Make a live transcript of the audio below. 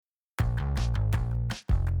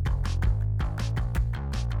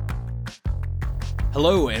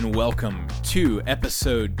Hello and welcome to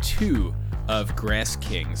episode 2 of Grass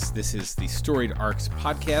Kings. This is the Storied Arcs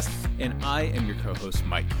podcast, and I am your co-host,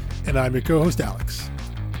 Mike. And I'm your co-host, Alex.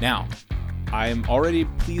 Now, I am already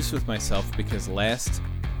pleased with myself because last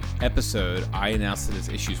episode I announced it as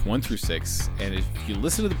issues 1 through 6, and if you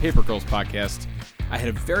listen to the Paper Girls podcast, I had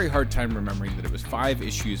a very hard time remembering that it was 5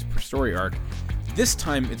 issues per story arc. This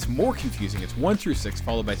time it's more confusing. It's 1 through 6,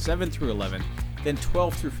 followed by 7 through 11, then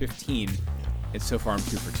 12 through 15. And so far I'm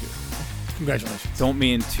 2 for 2. Congratulations. Don't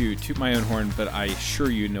mean to toot my own horn, but I assure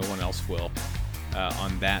you no one else will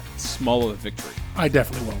on that small of a victory. I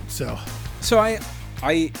definitely won't. So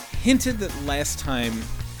I hinted that last time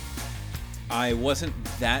I wasn't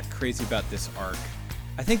that crazy about this arc.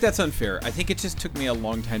 I think that's unfair. I think it just took me a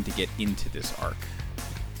long time to get into this arc.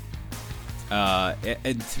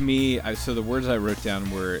 And to me, so the words I wrote down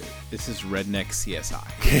were, "This is redneck CSI."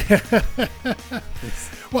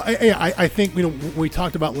 Well, I think we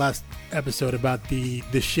talked about last episode about the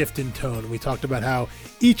shift in tone. We talked about how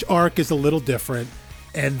each arc is a little different,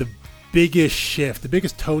 and the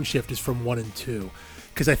biggest tone shift is from 1 and 2,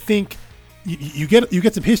 because I think you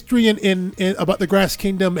get some history in about the Grass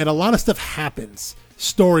Kingdom, and a lot of stuff happens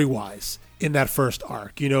story wise in that first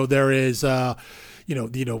arc. There is.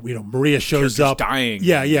 Maria shows up. Dying.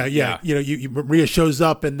 Yeah. Maria shows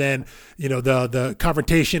up, and then the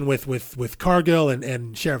confrontation with Cargill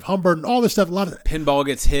and Sheriff Humbert and all this stuff. A lot of Pinball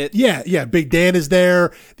gets hit. Yeah. Big Dan is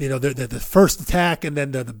there. The first attack, and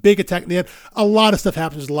then the big attack in the end. A lot of stuff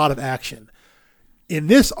happens. A lot of action in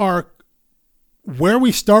this arc. Where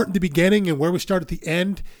we start in the beginning and where we start at the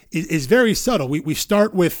end is very subtle. We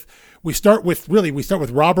start with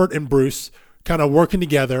Robert and Bruce kind of working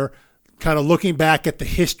together, kind of looking back at the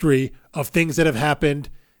history of things that have happened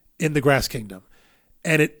in the Grass Kingdom.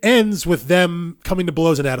 And it ends with them coming to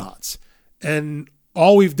blows and at odds. And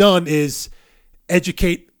all we've done is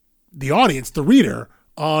educate the audience, the reader,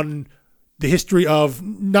 on the history of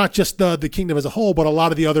not just the kingdom as a whole, but a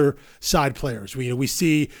lot of the other side players. We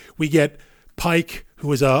get Pike,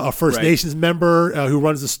 who is a First Nations member who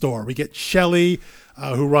runs the store. We get Shelley,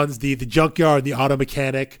 who runs the junkyard, the auto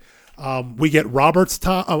mechanic. We get Bruce's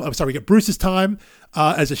time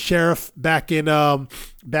as a sheriff back in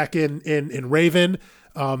Raven.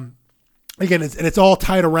 Again, it's all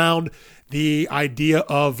tied around the idea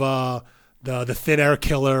of the thin air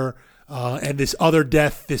killer and this other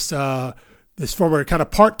death. This former kind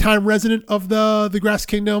of part-time resident of the Grass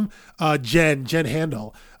Kingdom, Jen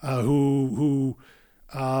Handel, who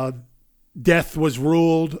death was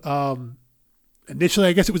ruled. Initially,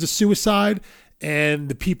 I guess it was a suicide. And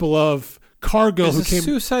the people of Cargill who came... It's a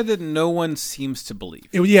suicide that no one seems to believe.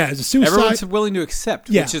 It's a suicide. Everyone's willing to accept,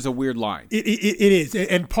 which is a weird line. It is.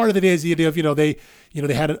 And part of it is the idea of, they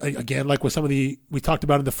had, again, like with some of we talked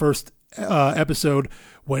about in the first episode,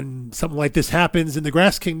 when something like this happens in the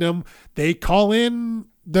Grass Kingdom, they call in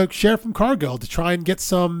the sheriff from Cargill to try and get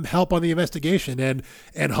some help on the investigation. And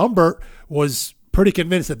Humbert was pretty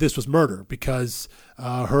convinced that this was murder because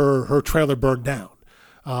her trailer burned down.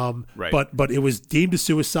 But it was deemed a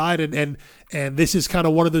suicide, and this is kind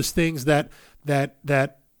of one of those things that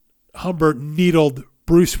Humbert needled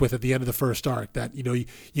Bruce with at the end of the first arc. That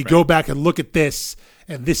you go back and look at this,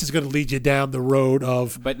 and this is going to lead you down the road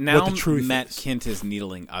of but now what the truth Matt is. Kent is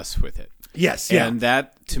needling us with it. Yes, yeah, and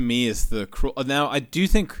that to me is the cruel. Now I do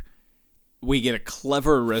think we get a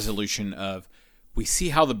clever resolution of we see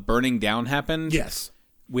how the burning down happened. Yes,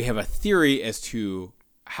 we have a theory as to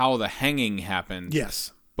how the hanging happened.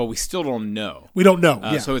 Yes. But we still don't know. We don't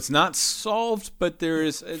know. So it's not solved, but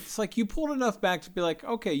it's like you pulled enough back to be like,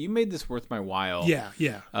 okay, you made this worth my while.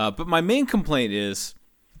 Yeah. But my main complaint is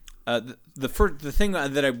the thing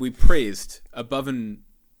that we praised above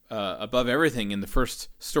everything in the first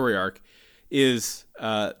story arc is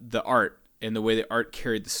the art and the way the art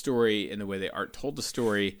carried the story and the way the art told the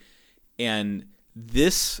story. And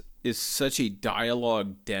this is such a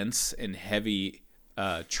dialogue dense and heavy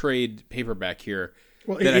trade paperback here.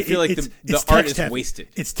 Well, that I feel like the art is wasted.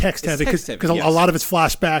 It's text heavy because a lot of it's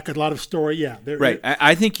flashback, a lot of story. Yeah, right.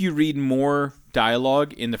 I think you read more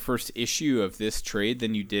dialogue in the first issue of this trade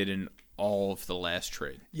than you did in all of the last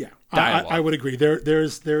trade. Yeah, I would agree. There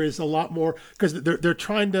is a lot more because they're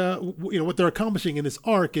trying to what they're accomplishing in this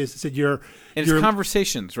arc is that it's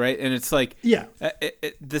conversations, right? And it's like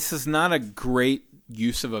this is not a great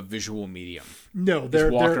use of a visual medium. No, they're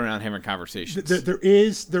walking around having conversations. There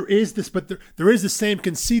is this, but there is the same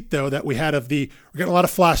conceit though that we had of we're getting a lot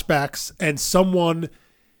of flashbacks, and someone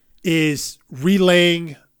is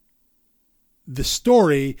relaying the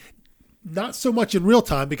story, not so much in real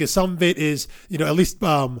time because some of it is at least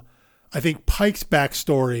I think Pike's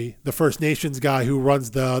backstory, the First Nations guy who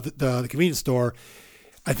runs the convenience store,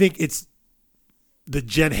 I think it's the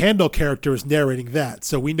Jen Handel character is narrating that.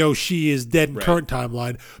 So we know she is dead in current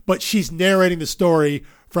timeline, but she's narrating the story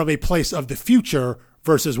from a place of the future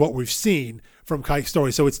versus what we've seen from Pike's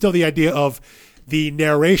story. So it's still the idea of the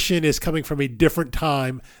narration is coming from a different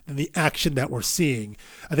time than the action that we're seeing.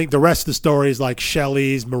 I think the rest of the stories like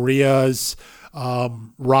Shelley's, Maria's,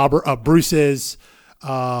 Bruce's,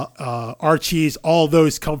 Archie's, all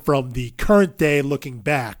those come from the current day looking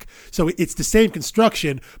back. So it's the same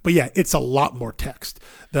construction, but yeah, it's a lot more text.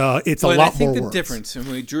 It's a lot more words. I think the difference, and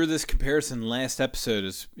we drew this comparison last episode,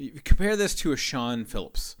 is you compare this to a Sean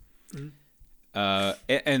Phillips.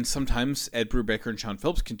 And sometimes Ed Brubaker and Sean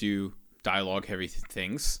Phillips can do dialogue-heavy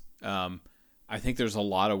things. I think there's a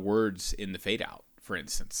lot of words in the Fade Out, for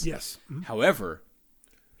instance. Yes. Mm-hmm. However,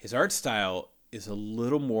 his art style is a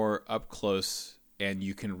little more up close, and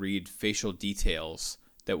you can read facial details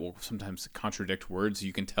that will sometimes contradict words.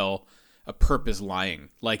 You can tell a perp is lying,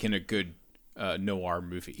 like in a good noir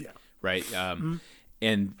movie, right?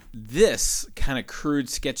 And this kind of crude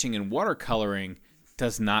sketching and watercoloring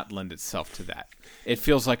does not lend itself to that. It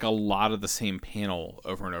feels like a lot of the same panel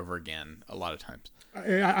over and over again a lot of times.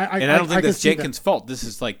 I don't think that's Jenkins' fault. This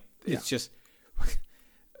is like, it's just,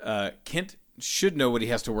 Kent should know what he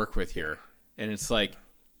has to work with here. And it's like,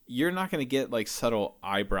 you're not going to get like subtle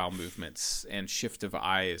eyebrow movements and shift of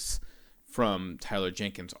eyes from Tyler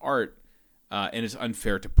Jenkins' art. And it's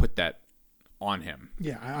unfair to put that on him.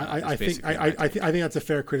 Yeah, I think that's a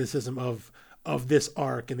fair criticism of this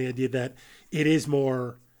arc, and the idea that it's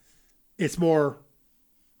more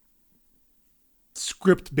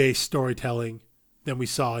script-based storytelling than we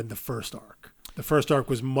saw in the first arc. The first arc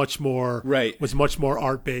was much more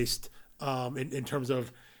art-based in terms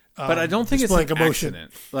of but I don't think it's an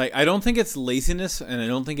accident. Like, I don't think it's laziness, and I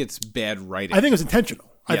don't think it's bad writing. I think it was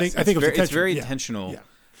intentional. I think it was intentional. It's very intentional,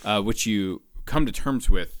 which you come to terms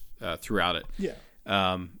with throughout it. Yeah.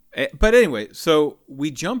 But anyway, so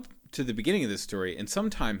we jump to the beginning of this story, and some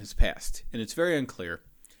time has passed, and it's very unclear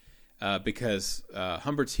because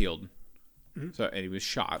Humbert's healed, and he was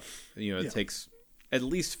shot. It takes at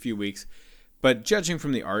least a few weeks, but judging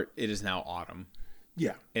from the art, it is now autumn.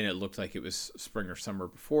 Yeah, and it looked like it was spring or summer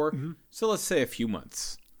before. So let's say a few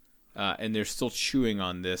months, and they're still chewing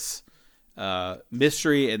on this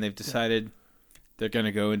mystery, and they've decided they're going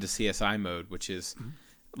to go into CSI mode, which is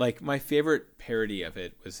like my favorite parody of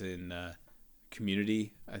it was in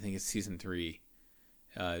Community. I think it's season 3.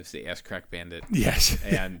 It's the Ass Crack Bandit. Yes.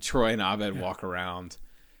 And Troy and Abed walk around,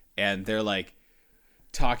 and they're like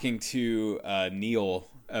talking to Neil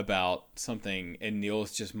about something, and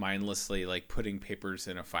Neil's just mindlessly like putting papers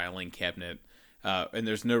in a filing cabinet, and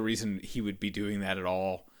there's no reason he would be doing that at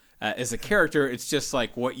all. As a character, it's just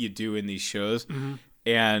like what you do in these shows,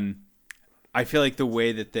 and I feel like the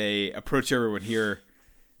way that they approach everyone here,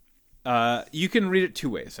 you can read it two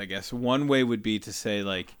ways, I guess. One way would be to say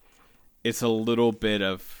like it's a little bit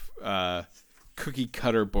of cookie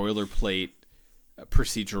cutter boilerplate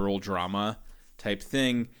procedural drama type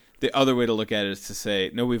thing. The other way to look at it is to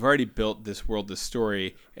say, no, we've already built this world, this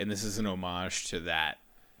story, and this is an homage to that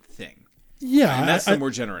thing. Yeah. And that's the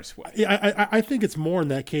more generous way. I think it's more in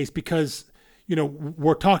that case because,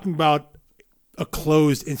 we're talking about a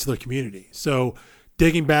closed insular community. So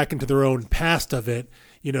digging back into their own past of it,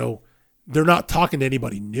 they're not talking to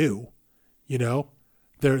anybody new,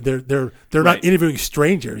 They're not interviewing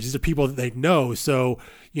strangers. These are people that they know. So,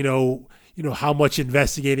 how much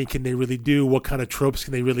investigating can they really do? What kind of tropes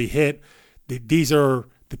can they really hit? These are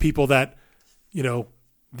the people that,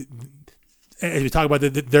 as we talk about,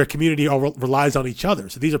 their community all relies on each other.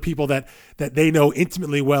 So these are people that they know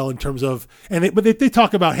intimately well in terms of, but they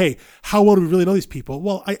talk about, hey, how well do we really know these people?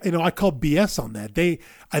 Well, I call BS on that.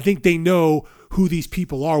 I think they know who these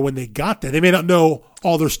people are when they got there. They may not know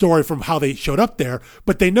all their story from how they showed up there,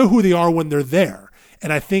 but they know who they are when they're there.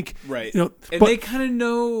 And I think, right. They kind of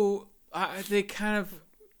know. They kind of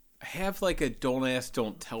have like a don't ask,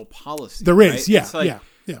 don't tell policy. There is, right? yeah, it's like,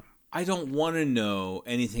 yeah. I don't want to know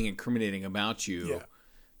anything incriminating about you. Yeah.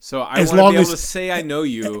 So I want to be able to say I know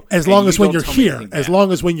you. As long as when you're here, as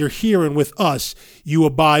long as when you're here and with us, you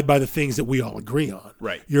abide by the things that we all agree on.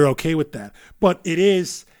 Right. You're okay with that. But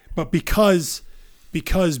because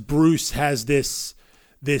Bruce has this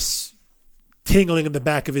tingling in the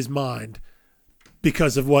back of his mind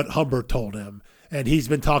because of what Humbert told him, and he's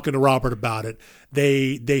been talking to Robert about it,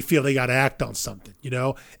 they feel they got to act on something,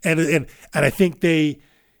 and I think they,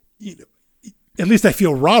 at least I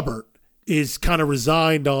feel Robert is kind of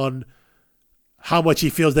resigned on how much he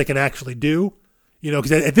feels they can actually do,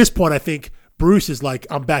 because at this point I think Bruce is like,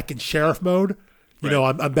 I'm back in sheriff mode. You know,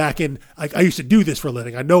 I'm back in. I used to do this for a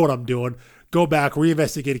living. I know what I'm doing. Go back,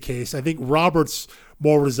 reinvestigate a case. I think Robert's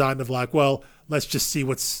more resigned of like, well, let's see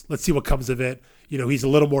what comes of it. You know, he's a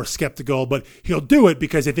little more skeptical, but he'll do it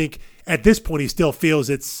because I think at this point he still feels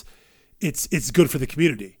it's good for the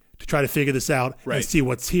community to try to figure this out and see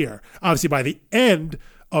what's here. Obviously, by the end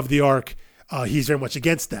of the arc, he's very much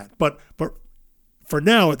against that. But for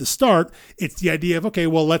now, at the start, it's the idea of, okay,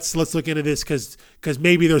 well, let's look into this because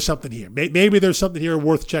maybe there's something here. Maybe there's something here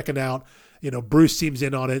worth checking out. You know, Bruce seems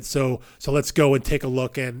in on it, so let's go and take a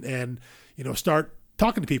look and you know, start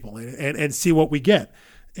talking to people and see what we get.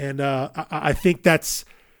 And I think that's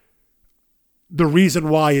the reason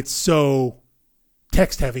why it's so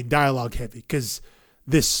text heavy, dialogue heavy, because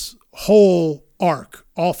this whole arc,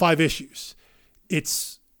 all 5 issues,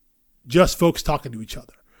 it's just folks talking to each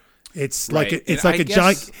other. It's like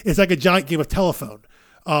a giant game of telephone,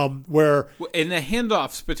 where and the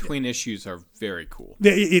handoffs between issues are very cool.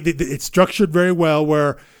 It's structured very well.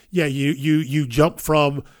 Where you jump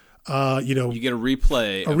from you get a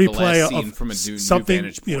replay of the last scene from a new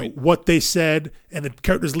vantage point. You know, what they said, and the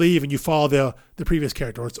characters leave, and you follow the previous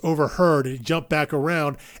character. Or it's overheard, and you jump back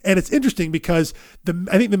around. And it's interesting because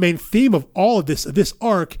I think the main theme of all of this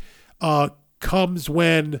arc comes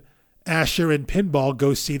when Asher and Pinball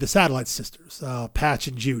go see the Satellite Sisters, Patch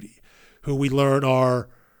and Judy, who we learn are.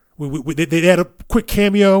 They had a quick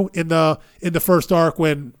cameo in the first arc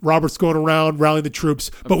when Robert's going around rallying the troops.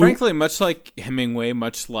 But frankly, much like Hemingway,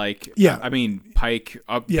 much like Pike,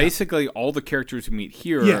 basically all the characters we meet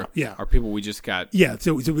here are people we just got. Yeah,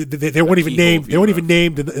 so they weren't even named. They weren't even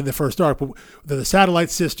named in the first arc. But they're the Satellite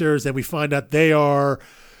Sisters, and we find out they are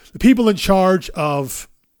the people in charge of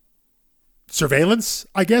surveillance,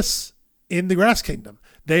 I guess, in the Grass Kingdom.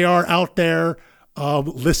 They are out there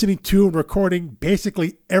listening to and recording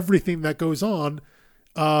basically everything that goes on.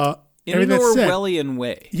 In an Orwellian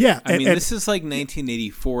way. Yeah. I mean, this is like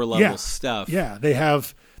 1984 level stuff. Yeah.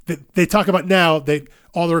 They talk about now,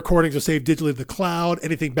 all the recordings are saved digitally to the cloud.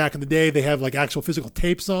 Anything back in the day, they have like actual physical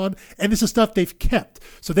tapes on. And this is stuff they've kept.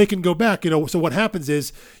 So they can go back, you know. So what happens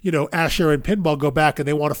is, you know, Asher and Pinball go back and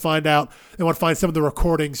they want to find some of the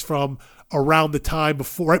recordings from around the time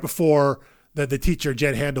right before the teacher,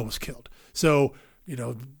 Jen Handel, was killed. So, you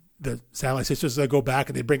know, the Satellite Sisters, they go back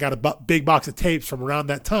and they bring out a big box of tapes from around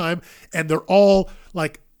that time. And they're all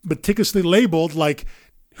like meticulously labeled, like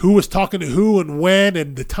who was talking to who and when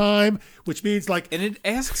and the time, which means like. And it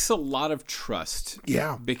asks a lot of trust.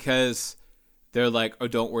 Yeah. Because they're like, oh,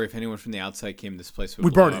 don't worry. If anyone from the outside came, this place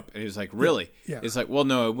would blow up. And he was like, really? Yeah. It's like, well,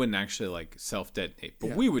 no, it wouldn't actually like self-detonate,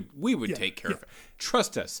 but we would take care of it.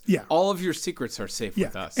 Trust us. Yeah. All of your secrets are safe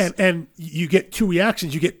with us. And you get 2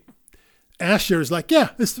 reactions. You get Asher is like,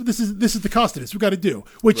 this is the cost of this. We got to do,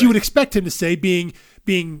 which you would expect him to say,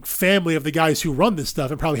 being family of the guys who run this stuff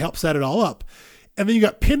and probably help set it all up. And then you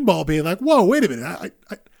got Pinball being like, whoa, wait a minute.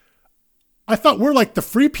 I thought we're like the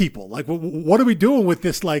free people. Like, what are we doing with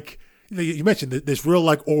this? Like, you mentioned this real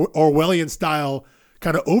like Orwellian style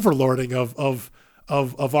kind of overlording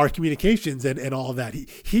of our communications and all of that.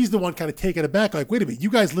 He's the one kind of taken aback. Like, wait a minute, you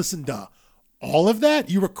guys listen to all of that?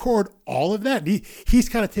 You record all of that? And he's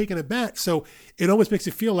kind of taken aback. So it almost makes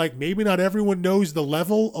it feel like maybe not everyone knows the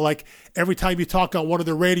level. Like every time you talk on one of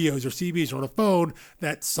the radios or CBs or on a phone,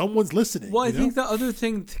 that someone's listening. Well, I think the other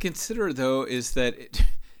thing to consider, though, is that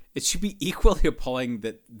it should be equally appalling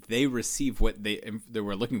that they receive what they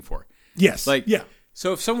were looking for. Yes.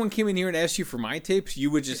 So if someone came in here and asked you for my tapes,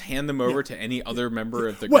 you would just hand them over to any other member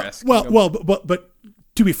of the Grass Kingdom? But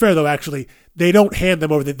to be fair, though, actually, they don't hand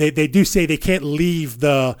them over. They do say they can't leave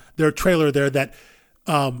their trailer there, that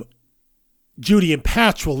Judy and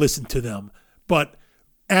Patch will listen to them, but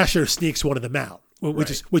Asher sneaks one of them out,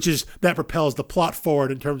 which is that propels the plot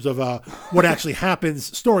forward in terms of what actually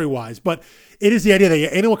happens story-wise. But it is the idea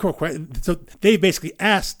that anyone can request. So they basically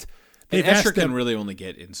asked. And Asher can really only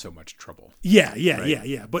get in so much trouble. Yeah.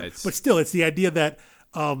 But still, it's the idea that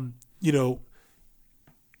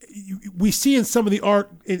we see in some of the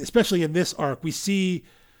art, especially in this arc, we see,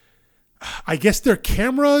 I guess, they're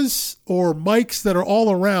cameras or mics that are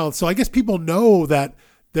all around. So I guess people know that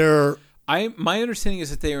they're. My understanding is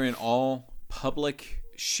that they are in all public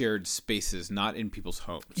shared spaces, not in people's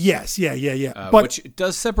homes. Yes, yeah. Which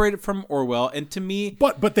does separate it from Orwell, and to me,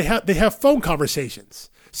 but they have phone conversations.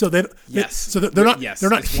 So they're not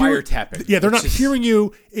wiretapping. Yeah, they're not hearing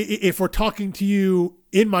you if we're talking to you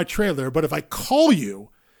in my trailer. But if I call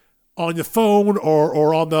you on the phone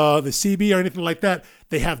or on the CB or anything like that,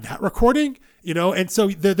 they have that recording. And so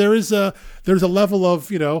there's a level of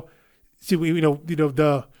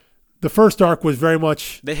the first arc was very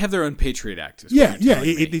much They have their own Patriot Act. is what yeah, you're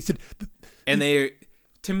yeah. telling me. And they,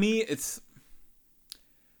 to me, it's.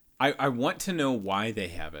 I want to know why they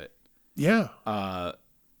have it. Yeah. Well,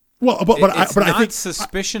 but it's I not think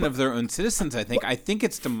suspicion of their own citizens. I think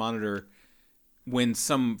it's to monitor when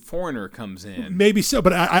some foreigner comes in. maybe so,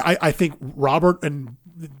 but I think Robert and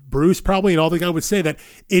Bruce probably and all the guys would say that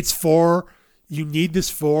it's for. You need this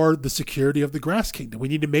for the security of the Grass Kingdom. We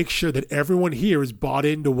need to make sure that everyone here is bought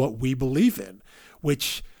into what we believe in,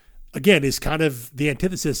 which, again, is kind of the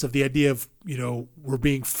antithesis of the idea of, we're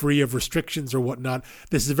being free of restrictions or whatnot.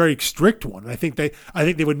 This is a very strict one. And I think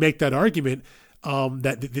they would make that argument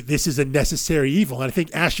that this is a necessary evil. And I think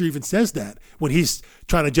Asher even says that when he's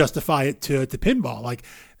trying to justify it to Pinball. Like,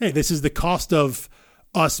 hey, this is the cost of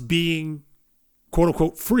us being, quote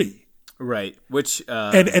unquote, free. Right, which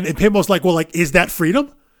and Pinball's like, well, like, is that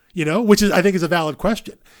freedom? Which I think is a valid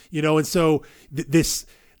question. And so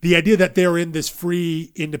the idea that they're in this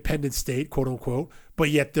free, independent state, quote unquote,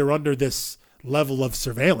 but yet they're under this level of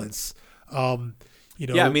surveillance. Yeah,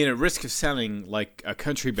 I mean, at risk of sounding like a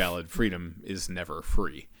country ballad, freedom is never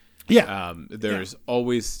free. Yeah, there's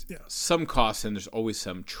always some cost and there's always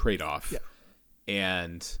some trade-off. Yeah,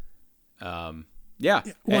 and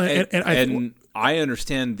Well, and I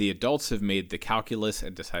understand the adults have made the calculus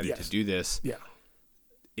and decided to do this. Yeah.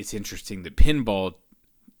 It's interesting that Pinball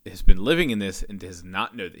has been living in this and does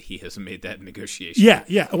not know that he has made that negotiation.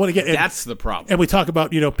 Yeah. Well, again, that's the problem. And we talk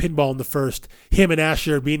about, Pinball in the first, him and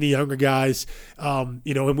Asher being the younger guys. And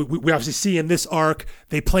we obviously see in this arc,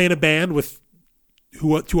 they play in a band with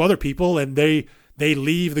two other people, and they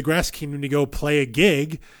leave the Grass Kingdom to go play a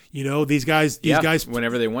gig. These guys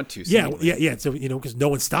whenever they want to. Yeah. So, because no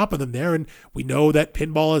one's stopping them there. And we know that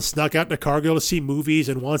Pinball has snuck out to Cargill to see movies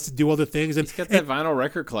and wants to do other things. And he's got that vinyl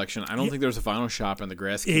record collection. I don't think there's a vinyl shop in the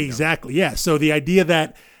Grass Kingdom. Exactly. Yeah. So the idea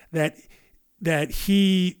that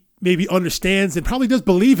he maybe understands and probably does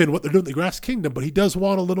believe in what they're doing in the Grass Kingdom, but he does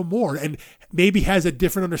want a little more and maybe has a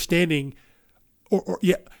different understanding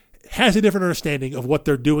has a different understanding of what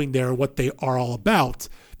they're doing there and what they are all about.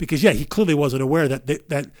 Because he clearly wasn't aware that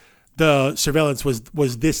the surveillance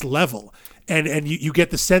was this level, and you get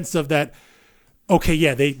the sense of that.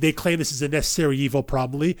 Okay, they claim this is a necessary evil,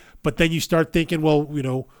 probably, but then you start thinking, well,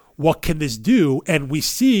 what can this do? And we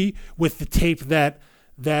see with the tape that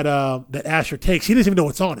Asher takes, he doesn't even know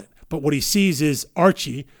what's on it, but what he sees is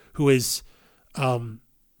Archie, who is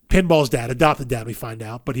Pinball's dad, adopted dad. We find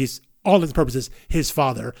out, but he's all intents and purposes his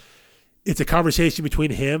father. It's a conversation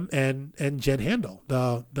between him and Jen Handel,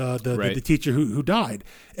 the teacher who died.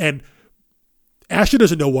 And Asher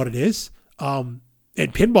doesn't know what it is. And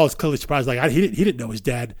Pinball is clearly surprised. Like he didn't know his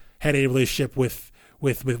dad had any relationship with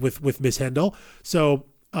Miss Handel. So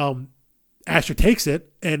Asher takes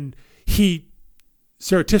it and he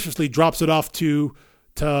surreptitiously drops it off to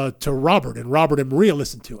Robert, and Robert and Maria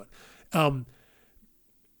listen to it.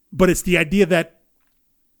 But it's the idea that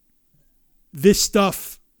this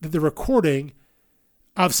stuff that they're recording,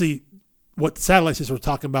 obviously what the satellite systems were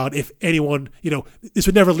talking about, if anyone, this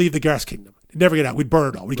would never leave the Grass Kingdom. It'd never get out. We'd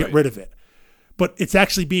burn it all. We'd get rid of it. But it's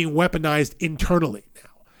actually being weaponized internally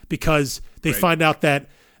now because they find out that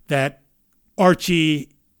Archie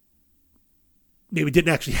maybe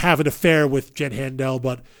didn't actually have an affair with Jen Handel,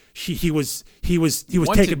 but he was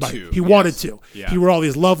taken by her. He wanted to. Yeah. He wrote all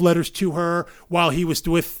these love letters to her while he was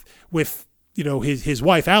with his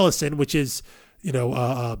wife Allison, which is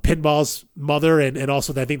Pinball's mother, and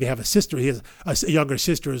also I think they have a sister. He has a younger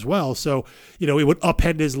sister as well. So it would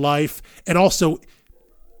upend his life, and also,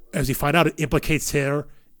 as we find out, it implicates her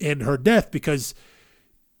in her death because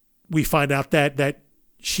we find out that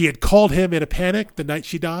she had called him in a panic the night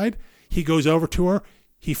she died. He goes over to her.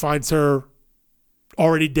 He finds her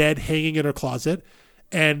already dead, hanging in her closet,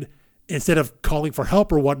 and instead of calling for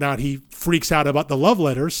help or whatnot, he freaks out about the love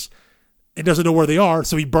letters and doesn't know where they are.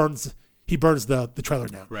 So he burns the trailer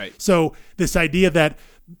down. Right. So this idea that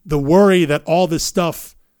the worry that all this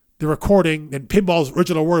stuff, the recording, and Pinball's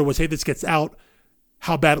original worry was, hey, this gets out,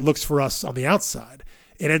 how bad it looks for us on the outside.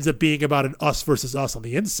 It ends up being about an us versus us on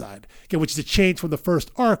the inside. Again, which is a change from the first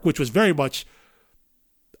arc, which was very much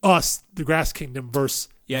us, the Grass Kingdom, versus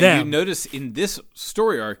them. You notice in this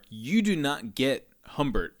story arc, you do not get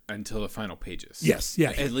Humbert until the final pages. Yes,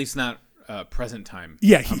 yeah. At least not present time.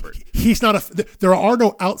 Yeah, Humbert. He's not there are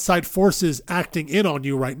no outside forces acting in on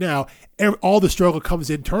you right now. All the struggle comes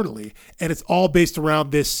internally, and it's all based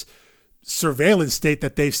around this surveillance state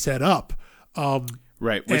that they've set up.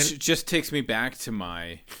 Right, which just takes me back to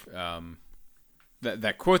my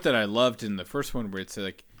that quote that I loved in the first one, where it's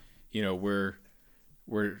like, we're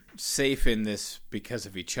we're safe in this because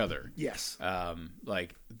of each other. Yes.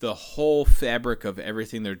 Like the whole fabric of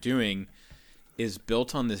everything they're doing is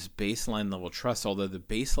built on this baseline level trust, although the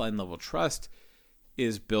baseline level trust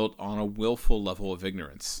is built on a willful level of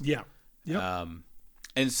ignorance. Yeah. Yep.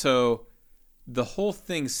 And so the whole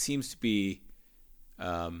thing seems to be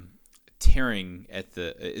tearing at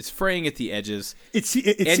it's fraying at the edges.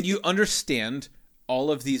 And you understand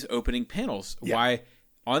all of these opening panels. Yeah. Why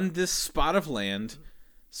on this spot of land,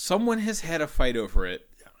 someone has had a fight over it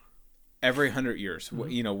every 100 years. Mm-hmm.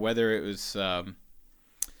 You know, whether it was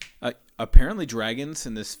apparently dragons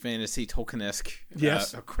in this fantasy Tolkien-esque.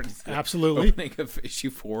 Yes, absolutely. Opening of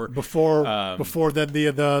issue 4 before then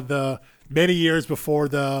the many years before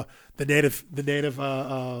the native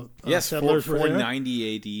settlers were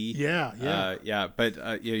 490 AD. Yeah.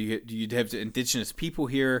 But you'd have indigenous people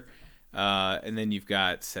here, and then you've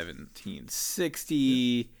got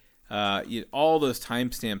 1760. All those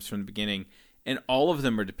timestamps from the beginning, and all of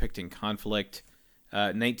them are depicting conflict.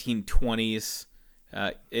 1920s.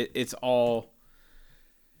 It's all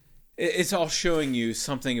showing you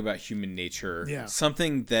something about human nature,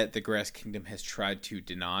 something that the Grass Kingdom has tried to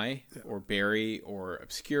deny or bury or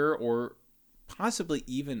obscure or possibly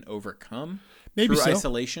even overcome through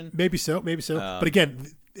isolation. Maybe so. But again,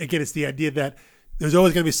 it's the idea that there's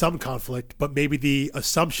always going to be some conflict, but maybe the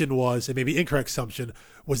assumption was, and maybe incorrect assumption,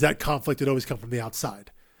 was that conflict had always come from the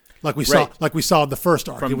outside. Like we saw in the first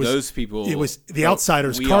arc. From those people. It was the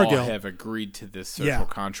outsiders, we Cargill. All have agreed to this social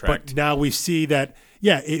contract. But now we see that,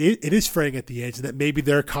 it is fraying at the edge, and that maybe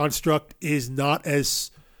their construct is not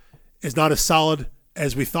as solid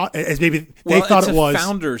as we thought, as maybe they thought it was. It's a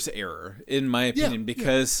founder's error, in my opinion,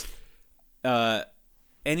 because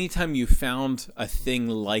anytime you found a thing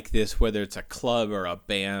like this, whether it's a club or a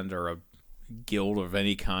band or a guild of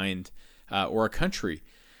any kind, or a country,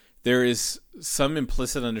 there is some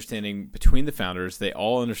implicit understanding between the founders. They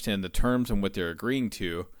all understand the terms and what they're agreeing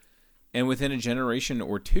to. And within a generation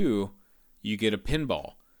or two, you get a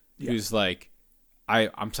pinball who's like,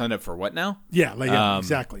 I'm signed up for what now? Yeah,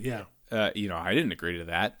 exactly, yeah. I didn't agree to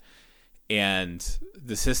that. And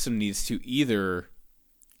the system needs to either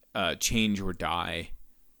change or die.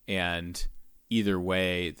 And either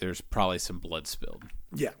way, there's probably some blood spilled.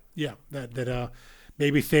 Yeah. That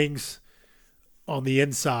maybe things on the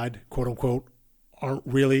inside, quote unquote, aren't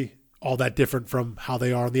really all that different from how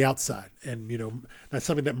they are on the outside. And, that's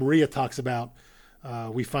something that Maria talks about.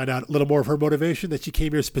 We find out a little more of her motivation, that she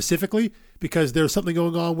came here specifically because there's something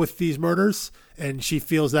going on with these murders, and she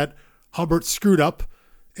feels that Humbert screwed up,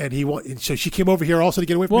 and so she came over here also to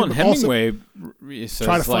get away from him. Well, Hemingway says,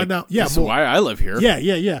 try to find out. Yeah, this is why I live here.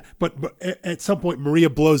 Yeah. But at some point, Maria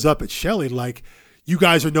blows up at Shelley like, you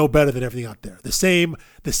guys are no better than everything out there. The same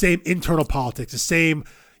internal politics, the same,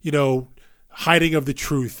 hiding of the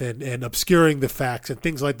truth and obscuring the facts and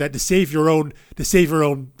things like that to save your own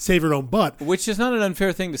butt. Which is not an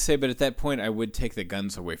unfair thing to say, but at that point, I would take the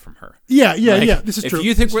guns away from her. Yeah. This is true. If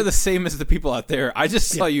you think we're the same as the people out there, I just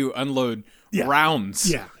saw you unload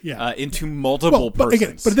rounds. Into multiple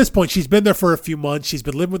persons. But at this point, she's been there for a few months. She's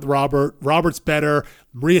been living with Robert. Robert's better.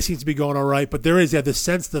 Maria seems to be going all right. But there is this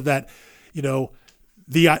sense of that,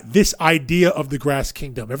 this idea of the Grass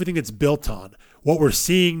Kingdom, everything it's built on. What we're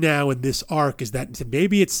seeing now in this arc is that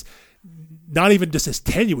maybe it's not even just as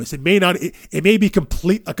tenuous. It may be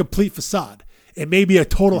a complete facade. It may be a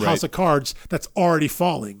total house of cards that's already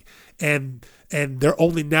falling, and they're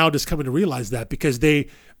only now just coming to realize that because they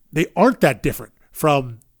aren't that different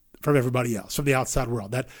from everybody else, from the outside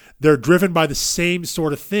world. That they're driven by the same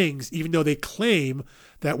sort of things, even though they claim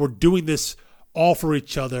that we're doing this all for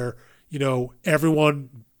each other.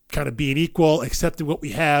 Everyone kind of being equal, accepting what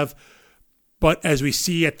we have. But as we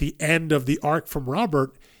see at the end of the arc from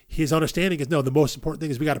Robert, his understanding is, no, the most important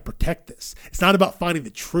thing is we got to protect this. It's not about finding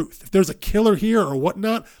the truth. If there's a killer here or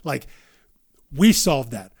whatnot, we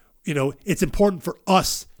solve that. It's important for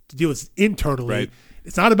us to deal with this internally. Right.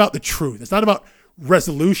 It's not about the truth. It's not about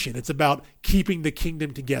resolution. It's about keeping the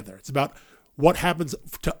kingdom together. It's about what happens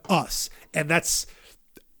to us. And that's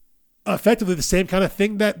effectively the same kind of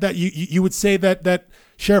thing that you would say that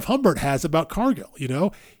Sheriff Humbert has about Cargill.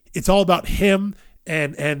 It's all about him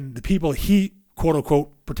and the people he, quote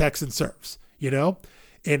unquote, protects and serves,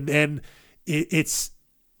 and it's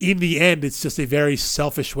in the end, it's just a very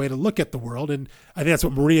selfish way to look at the world. And I think that's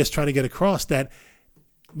what Maria's trying to get across, that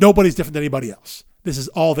nobody's different than anybody else. This is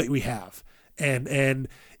all that we have. And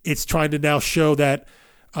it's trying to now show that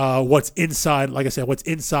what's inside, like I said, what's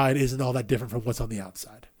inside isn't all that different from what's on the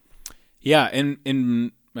outside. Yeah.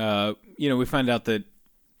 And we find out that,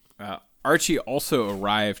 Archie also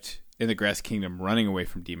arrived in the Grass Kingdom running away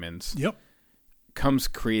from demons. Yep.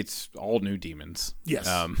 creates all new demons. Yes.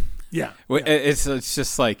 Yeah. It's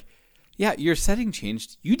just like, yeah, your setting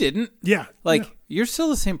changed. You didn't. Yeah. You're still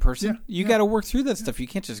the same person. Yeah. You got to work through that stuff. You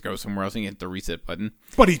can't just go somewhere else and hit the reset button.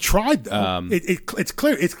 But he tried, though. It's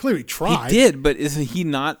clear he tried. He did, but isn't he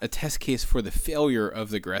not a test case for the failure of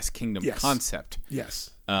the Grass Kingdom concept?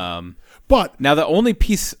 Yes. But now the only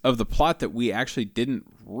piece of the plot that we actually didn't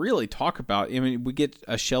really talk about, I mean, we get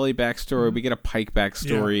a Shelley backstory, we get a Pike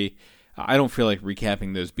backstory. Yeah. I don't feel like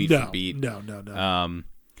recapping those beat for beat. No.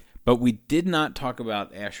 But we did not talk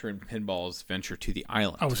about Asher and Pinball's venture to the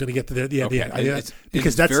island. I was going to get to there. Yeah, okay.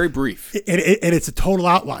 Because that's very brief, and it's a total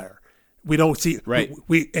outlier. We don't see right.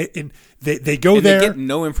 They go there. They get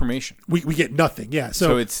no information. We get nothing. Yeah,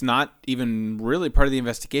 so it's not even really part of the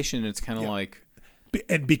investigation. It's kind of like,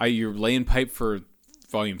 you're laying pipe for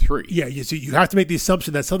Volume 3. Yeah, so you have to make the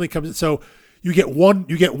assumption that something comes. So you get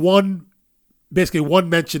one. Basically, one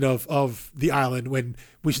mention of the island when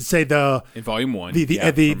we should say in Volume 1.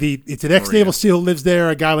 It's an ex-naval SEAL who lives there,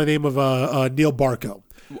 a guy by the name of Neil Barco.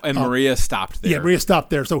 And Maria stopped there. Yeah, Maria stopped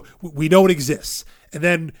there. So we know it exists. And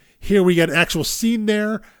then here we get an actual scene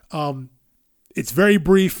there. It's very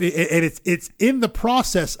brief, and it's in the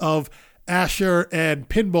process of Asher and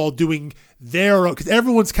Pinball doing their own, because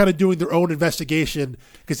everyone's kind of doing their own investigation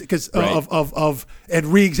because of and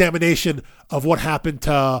re-examination of what happened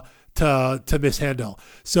to Miss Handel.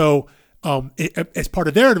 So as part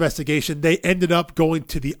of their investigation, they ended up going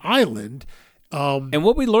to the island. And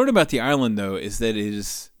what we learned about the island, though, is that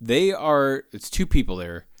it's two people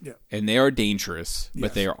there, and they are dangerous,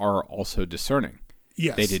 but they are also discerning.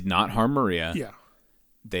 Yes. They did not harm Maria. Yeah.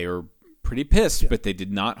 They were pretty pissed, but they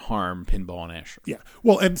did not harm Pinball and Asher. Yeah.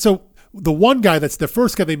 Well, and so the one guy that's the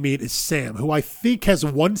first guy they meet is Sam, who I think has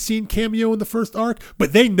one scene cameo in the first arc,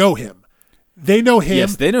 but they know him. They know him.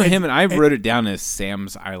 Yes, they know him, and I wrote it down as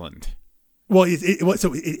Sam's Island. Well,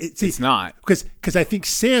 it's not. Because I think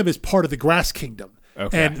Sam is part of the Grass Kingdom.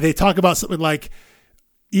 Okay. And they talk about something like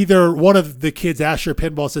either one of the kids, Asher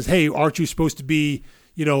Pinball, says, hey, aren't you supposed to be,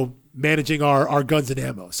 managing our guns and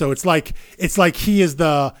ammo? So it's like he's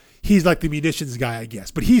like the munitions guy, I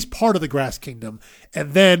guess. But he's part of the Grass Kingdom.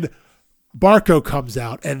 And then Barco comes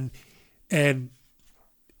out, and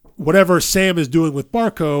whatever Sam is doing with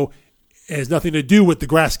Barco has nothing to do with the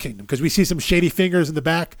Grass Kingdom, because we see some shady fingers in the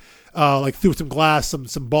back, like through some glass,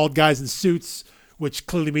 some bald guys in suits, which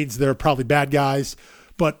clearly means they're probably bad guys.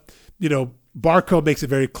 But, Barco makes it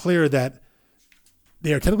very clear that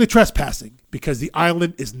they are technically trespassing because the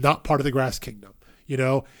island is not part of the Grass Kingdom.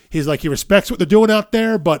 He's like, he respects what they're doing out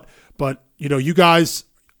there, but you guys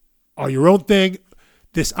are your own thing.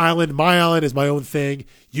 This island, my island, is my own thing.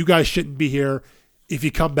 You guys shouldn't be here. If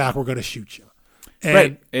you come back, we're going to shoot you. And,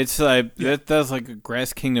 right. It's like that's like a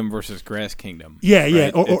Grass Kingdom versus Grass Kingdom. Yeah, right? yeah.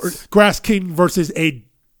 Or Grass Kingdom versus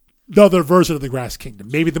another version of the Grass Kingdom.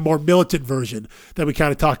 Maybe the more militant version that we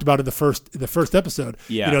kind of talked about in the first episode.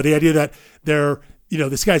 Yeah. The idea that they're,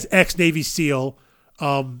 this guy's ex-Navy SEAL,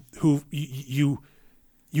 who you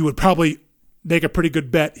would probably make a pretty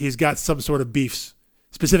good bet he's got some sort of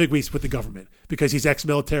specific beefs with the government, because he's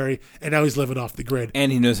ex-military and now he's living off the grid.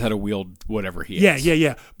 And he knows how to wield whatever he is.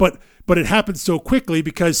 Yeah. But it happens so quickly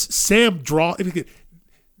because Sam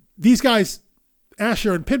these guys,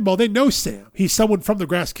 Asher and Pinball, they know Sam. He's someone from the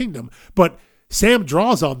Grass Kingdom, but Sam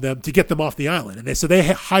draws on them to get them off the island. And so they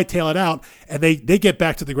hightail it out, and they get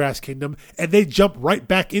back to the Grass Kingdom, and they jump right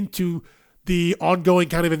back into the ongoing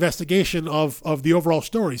kind of investigation of the overall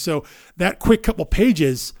story. So that quick couple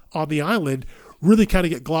pages on the island really kind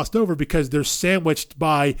of get glossed over because they're sandwiched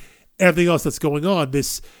by everything else that's going on.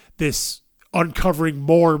 This uncovering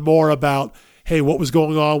more and more about, hey, what was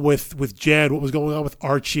going on with Jed? What was going on with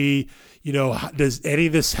Archie? Does any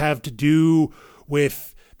of this have to do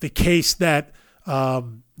with the case that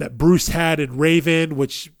Bruce had in Raven,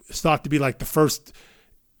 which is thought to be like the first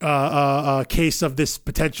case of this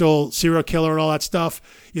potential serial killer and all that stuff?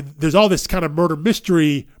 There's all this kind of murder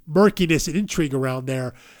mystery, murkiness, and intrigue around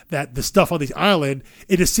there, that the stuff on the island,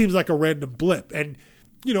 it just seems like a random blip. And,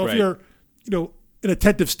 if you're, an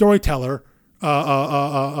attentive storyteller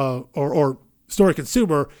or story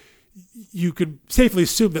consumer, you can safely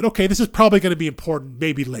assume that, okay, this is probably going to be important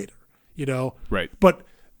maybe later, Right. But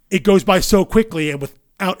it goes by so quickly, and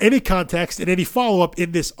without any context and any follow-up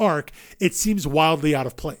in this arc, it seems wildly out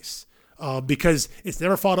of place because it's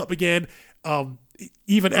never followed up again.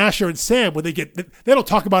 Even Asher and Sam, when they don't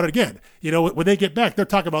talk about it again. When they get back, they're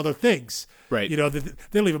talking about other things. Right. They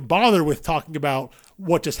don't even bother with talking about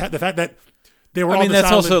what just happened. The fact that they were.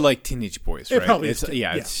 That's also like teenage boys, right? It probably is.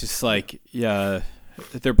 Yeah. It's just like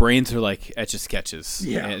their brains are like etch a sketches.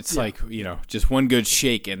 Yeah. And it's like just one good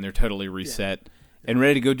shake and they're totally reset. and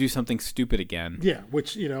ready to go do something stupid again. Yeah,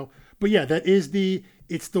 which, but yeah,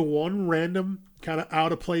 it's the one random kind of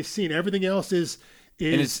out of place scene. Everything else is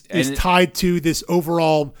tied to this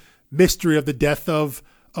overall mystery of the death of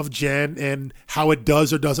Jen and how it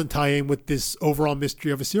does or doesn't tie in with this overall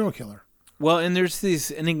mystery of a serial killer. Well, and there's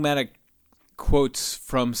these enigmatic quotes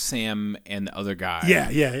from Sam and the other guy.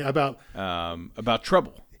 Yeah, about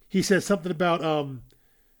trouble. He says something about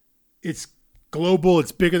it's global,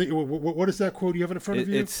 it's bigger than. What is that quote you have in front of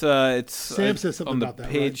you? It's Sam says something on about the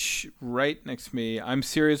that page right next to me. I'm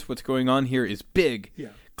serious. What's going on here is big. Yeah.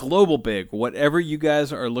 Global big. Whatever you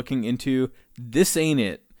guys are looking into, this ain't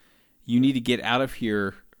it. You need to get out of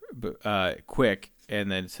here quick.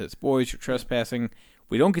 And then it says, boys, you're trespassing.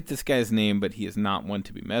 We don't get this guy's name, but he is not one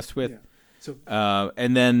to be messed with. Yeah. So,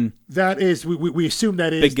 and then that is, we assume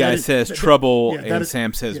that is. Big guy says trouble, and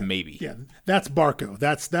Sam says yeah, maybe. Yeah, that's Barco.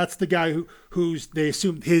 That's the guy who's they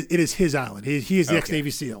assume it is his island. He is the ex-Navy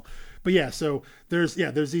SEAL. But yeah, so there's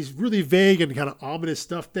these really vague and kind of ominous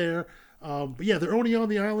stuff there. But yeah, they're only on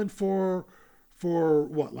the island for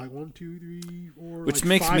what, like 1, 2, 3, 4, which like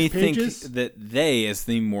makes 5 me pages? think that they, as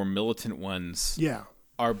the more militant ones,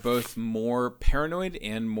 are both more paranoid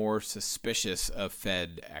and more suspicious of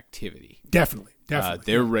Fed activity. Definitely.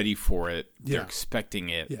 They're ready for it. They're expecting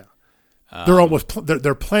it. Yeah. They're almost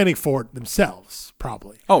they're planning for it themselves,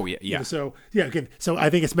 probably. Oh yeah. So again, I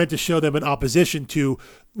think it's meant to show them in opposition to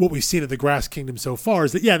what we've seen in the Grass Kingdom so far.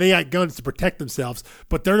 Is that they got guns to protect themselves,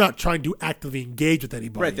 but they're not trying to actively engage with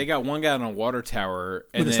anybody. They got one guy on a water tower,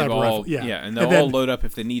 and with they all and they'll all load up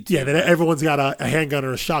if they need to. Yeah, then everyone's got a handgun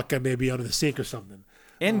or a shotgun maybe under the sink or something.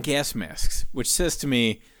 And gas masks, which says to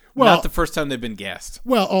me, not the first time they've been gassed.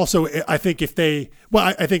 Well, also I think I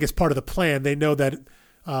think it's part of the plan. They know that.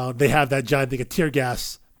 They have that giant thing of tear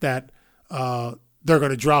gas that they're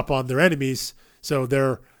going to drop on their enemies, so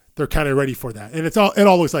they're kind of ready for that. And it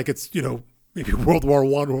all looks like it's maybe World War I,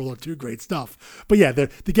 World War II, great stuff. But yeah, the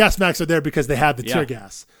gas masks are there because they have the tear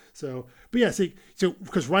gas. So, but yeah, so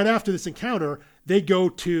because right after this encounter, they go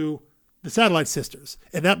to the Satellite Sisters,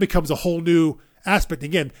 and that becomes a whole new aspect.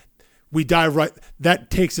 Again, we dive right.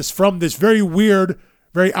 That takes us from this very weird,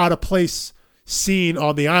 very out of place scene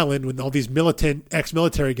on the island with all these militant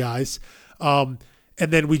ex-military guys, and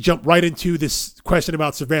then we jump right into this question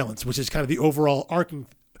about surveillance, which is kind of the overall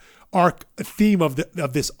arc theme of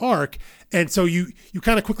this arc. And so you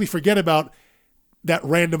kind of quickly forget about that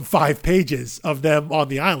random 5 pages of them on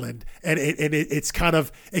the island, and it kind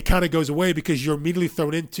of goes away because you're immediately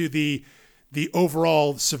thrown into the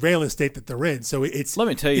overall surveillance state that they're in. So let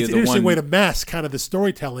me tell you, it's an interesting way to mask kind of the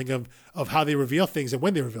storytelling of how they reveal things and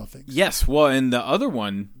when they reveal things. Yes, well, and the other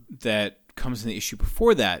one that comes in the issue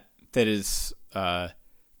before that is kind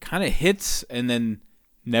of hits and then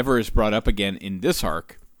never is brought up again in this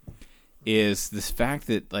arc is this fact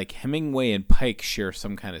that like Hemingway and Pike share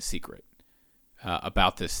some kind of secret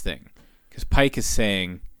about this thing, because Pike is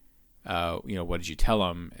saying, what did you tell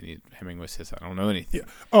him? And Hemingway says, I don't know anything. Yeah.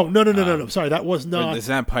 Oh, no. Sorry, that was not. Is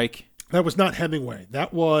that Pike? That was not Hemingway.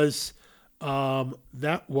 That was. Wait,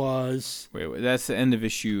 that's the end of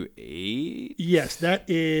issue 8? Yes, that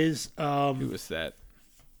is. Who was that?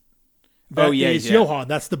 Is Johan.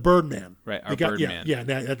 That's the Birdman. Right, our Birdman. Yeah,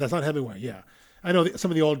 that's not Hemingway. Yeah. I know some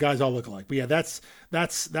of the old guys all look alike. But yeah, that's the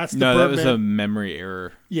Birdman. No, that was a memory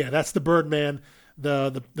error. Yeah, that's the Birdman.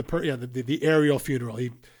 The aerial funeral. He.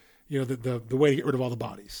 The way to get rid of all the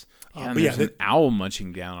bodies. There's an owl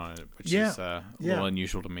munching down on it, which is a little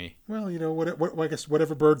unusual to me. Well, I guess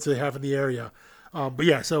whatever birds they have in the area. But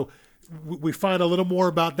yeah, so we find a little more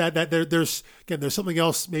about that. That there's something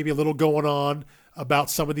else, maybe a little going on about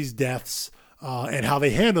some of these deaths and how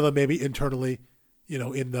they handle them, maybe internally,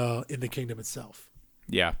 in the kingdom itself.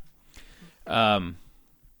 Yeah, but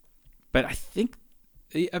I think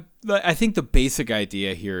the basic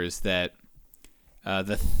idea here is that.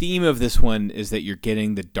 The theme of this one is that you're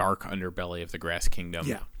getting the dark underbelly of the Grass Kingdom.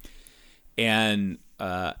 Yeah. And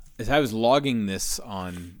as I was logging this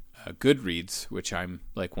on Goodreads, which I'm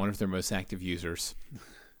like one of their most active users,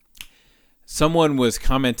 someone was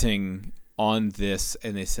commenting on this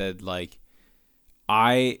and they said like,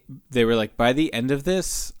 they were like, by the end of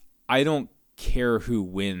this, I don't care who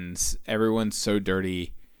wins. Everyone's so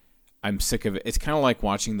dirty. I'm sick of it. It's kind of like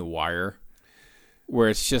watching The Wire, where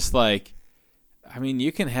it's just like, I mean,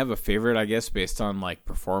 you can have a favorite, I guess, based on like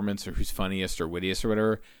performance or who's funniest or wittiest or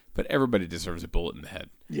whatever, but everybody deserves a bullet in the head.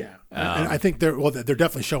 Yeah, and I think they're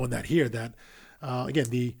definitely showing that here. That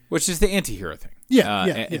again, which is the anti-hero thing.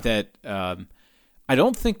 Yeah. That I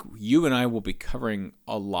don't think you and I will be covering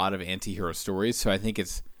a lot of anti-hero stories, so I think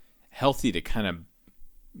it's healthy to kind of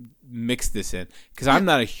mix this in because I'm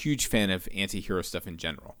not a huge fan of anti-hero stuff in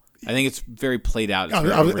general. I think it's very played out. It's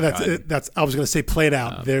very I was going to say played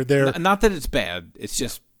out. They're not that it's bad. It's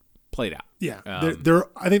just played out. Yeah, I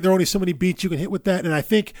think there are only so many beats you can hit with that, and I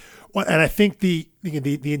think the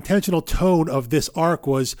intentional tone of this arc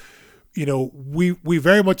was, we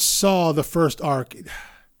very much saw the first arc.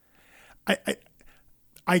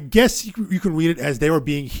 I guess you can read it as they were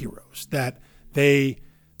being heroes, that they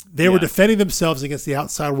were defending themselves against the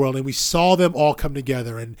outside world, and we saw them all come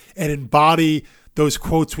together and embody those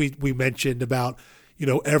quotes we mentioned about,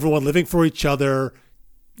 everyone living for each other,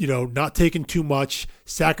 not taking too much,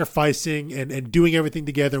 sacrificing and doing everything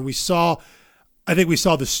together. And I think we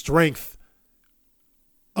saw the strength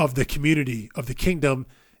of the community, of the kingdom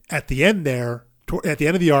at the end there, at the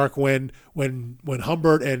end of the arc when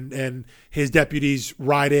Humbert and his deputies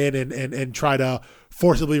ride in and try to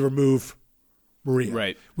forcibly remove Maria.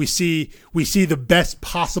 Right. We see the best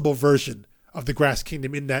possible version of the Grass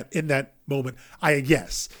Kingdom in that moment, I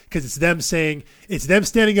guess, because it's them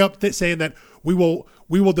standing up saying that we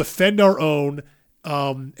will defend our own,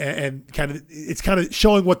 and it's kind of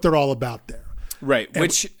showing what they're all about there. Right. And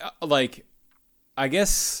which I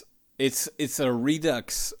guess it's a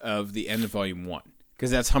redux of the end of Volume 1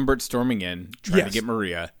 because that's Humbert storming in trying to get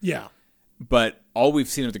Maria. Yeah. But all we've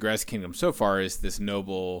seen of the Grass Kingdom so far is this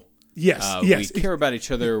noble. Yes. We care about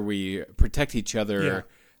each other. We protect each other.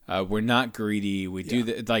 Yeah. We're not greedy. We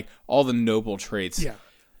do all the noble traits. Yeah.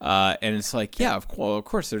 And it's of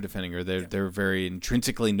course they're defending her. They're very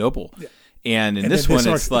intrinsically noble. Yeah. And in this one,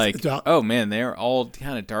 it's oh man, they're all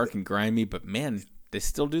kind of dark and grimy, but man, they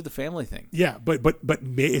still do the family thing. Yeah, but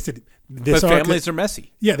families are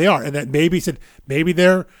messy. Yeah, they are, and that maybe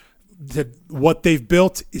they're what they've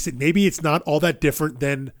built maybe it's not all that different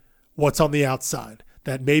than what's on the outside.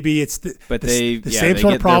 That maybe it's the same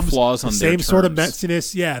sort of problems, flaws on the same sort of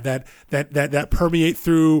messiness. Yeah, that permeate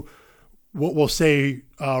through what we'll say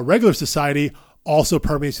regular society also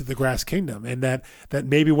permeates through the Grass Kingdom, and that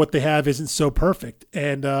maybe what they have isn't so perfect.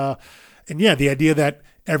 And the idea that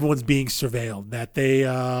everyone's being surveilled, that they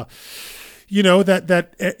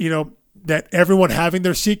that everyone having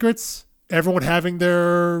their secrets, everyone having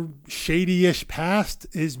their shady-ish past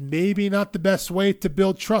is maybe not the best way to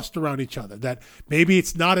build trust around each other. That maybe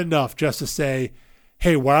it's not enough just to say,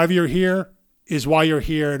 hey, wherever you're here is why you're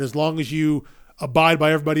here, and as long as you abide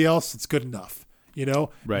by everybody else, it's good enough.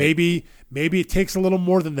 Right. Maybe it takes a little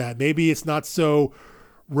more than that. Maybe it's not so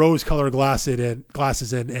rose-colored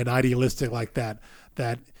glasses and idealistic like that.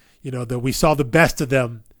 That that we saw the best of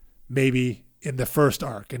them maybe in the first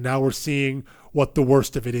arc, and now we're seeing what the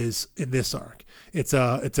worst of it is in this arc. It's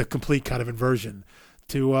a complete kind of inversion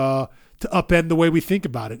to upend the way we think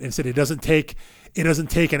about it. Instead, it doesn't take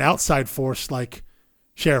an outside force like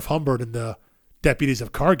Sheriff Humbert and the deputies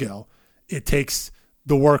of Cargill. It takes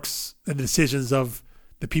the works and the decisions of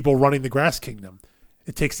the people running the Grass Kingdom.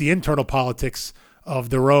 It takes the internal politics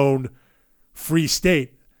of their own free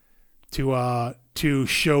state to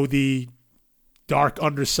show the dark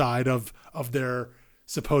underside of their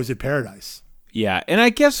supposed paradise. Yeah, and I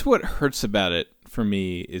guess what hurts about it for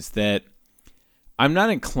me is that I'm not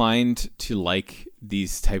inclined to like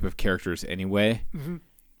these type of characters anyway. Mm-hmm.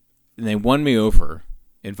 And they won me over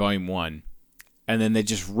in Volume 1, and then they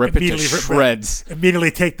just rip it to shreds.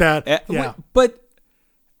 Immediately take that. Yeah. But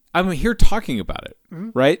I'm here talking about it,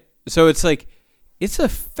 right? So it's it's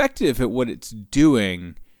effective at what it's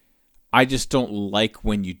doing. I just don't like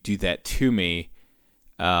when you do that to me.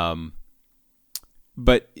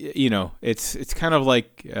 But it's kind of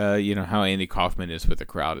like how Andy Kaufman is with the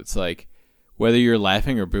crowd. It's like whether you're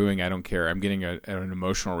laughing or booing, I don't care. I'm getting an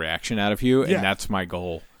emotional reaction out of you, and that's my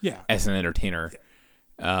goal. As an entertainer.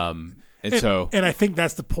 And I think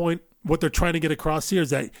that's the point. What they're trying to get across here is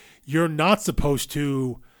that you're not supposed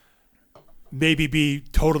to maybe be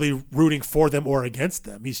totally rooting for them or against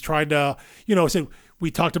them. He's trying to, so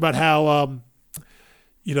we talked about how,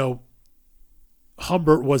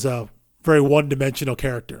 Humbert was a very one-dimensional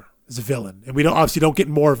character as a villain, and we don't get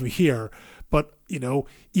more of him here. But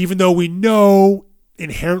even though we know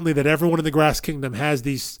inherently that everyone in the Grass Kingdom has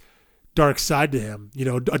these dark side to him,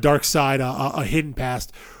 a dark side, a hidden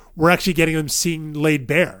past, we're actually getting them seen laid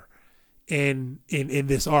bare in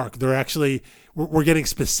this arc. They're actually we're getting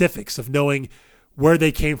specifics of knowing where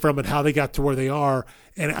they came from and how they got to where they are,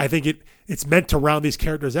 and I think it's meant to round these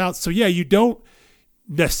characters out. So you don't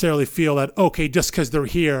necessarily feel that just because they're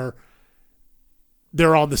here,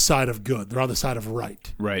 they're on the side of good. They're on the side of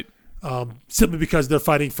right. Right. Simply because they're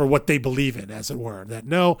fighting for what they believe in, as it were. That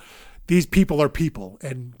no, these people are people,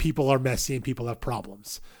 and people are messy, and people have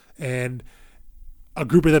problems. And a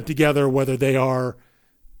group of them together, whether they are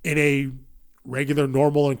in a regular,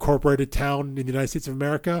 normal, incorporated town in the United States of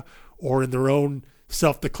America, or in their own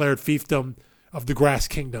self-declared fiefdom of the Grass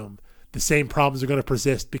Kingdom, the same problems are going to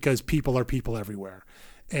persist because people are people everywhere.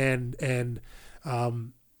 And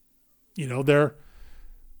they're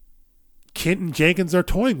Kent and Jenkins are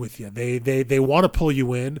toying with you. They want to pull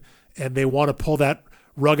you in, and they want to pull that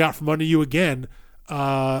rug out from under you again,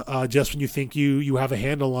 just when you think you have a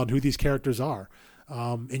handle on who these characters are.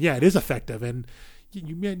 And yeah, it is effective, and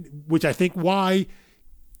which I think why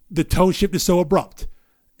the tone shift is so abrupt.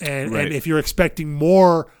 And Right. and if you're expecting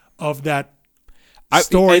more of that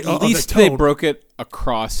story, at least of the tone, they broke it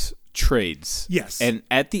across trades. Yes. And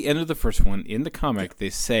at the end of the first one in the comic, they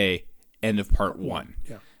say end of part one.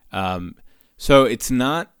 Yeah. So it's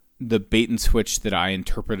not the bait and switch that I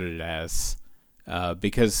interpreted it as,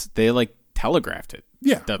 because they telegraphed it.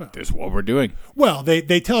 Yeah. This is what we're doing. Well, they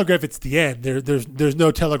telegraph it's the end. There's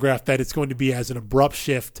no telegraph that it's going to be as an abrupt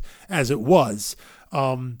shift as it was.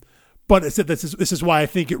 But this is why I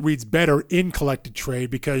think it reads better in collected trade,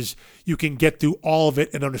 because you can get through all of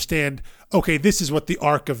it and understand, okay, this is what the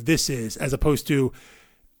arc of this is, as opposed to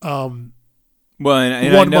Well,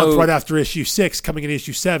 and 1 I know, month right after issue 6 coming in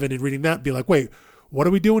issue 7 and reading that and be like, wait, what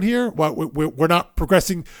are we doing here? We're not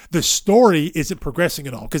progressing. The story isn't progressing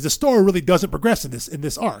at all, because the story really doesn't progress in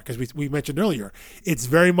this arc, as we mentioned earlier. It's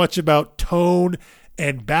very much about tone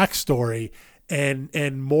and backstory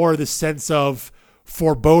and more the sense of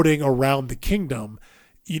foreboding around the kingdom.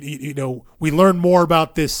 We learn more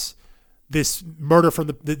about this murder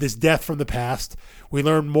from this death from the past. We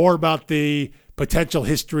learn more about the potential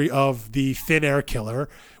history of the Thin Air Killer.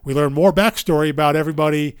 We learn more backstory about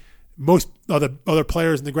everybody, most other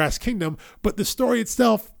players in the Grass Kingdom, but the story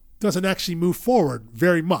itself doesn't actually move forward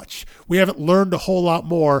very much. We haven't learned a whole lot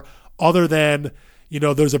more, other than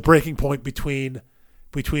there's a breaking point between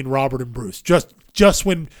Robert and Bruce. Just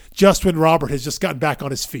when Robert has just gotten back on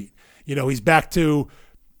his feet. He's back to,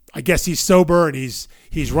 I guess he's sober and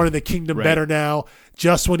he's running the kingdom Right. better now.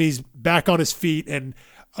 Just when he's back on his feet and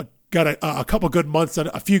got a couple good months,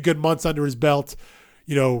 a few good months under his belt,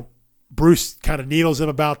 Bruce kind of needles him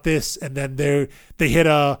about this, and then they hit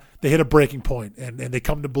a breaking point and they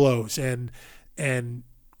come to blows, and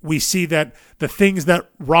we see that the things that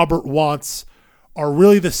Robert wants are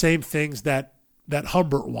really the same things that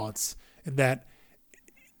Humbert wants, and that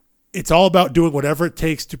it's all about doing whatever it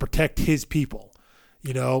takes to protect his people.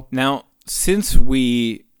 Now, since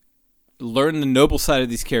we learn the noble side of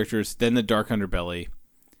these characters, then the dark underbelly,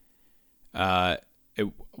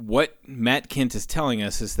 what Matt Kent is telling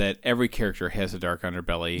us is that every character has a dark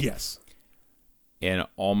underbelly. Yes. And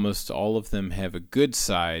almost all of them have a good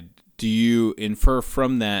side. Do you infer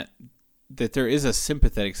from that there is a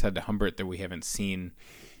sympathetic side to Humbert that we haven't seen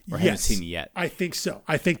or haven't seen yet? I think so.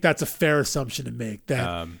 I think that's a fair assumption to make,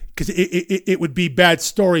 that because it would be bad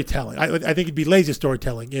storytelling. I think it'd be lazy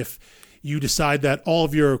storytelling if you decide that all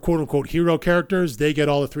of your quote-unquote hero characters, they get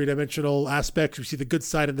all the three-dimensional aspects. You see the good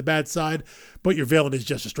side and the bad side, but your villain is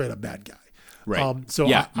just a straight-up bad guy. Right.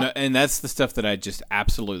 And that's the stuff that I just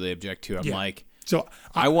absolutely object to. I'm like,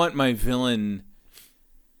 I want my villain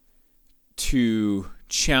to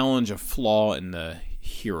challenge a flaw in the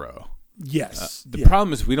hero. Yes. The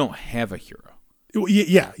problem is we don't have a hero.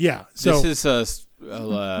 Yeah. So this is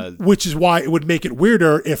which is why it would make it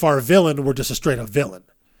weirder if our villain were just a straight-up villain.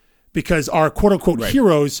 Because our quote-unquote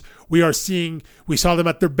heroes, we saw them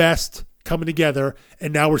at their best coming together,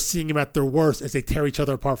 and now we're seeing them at their worst as they tear each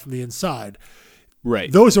other apart from the inside. Right.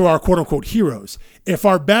 Those are our quote-unquote heroes. If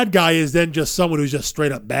our bad guy is then just someone who's just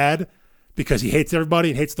straight up bad because he hates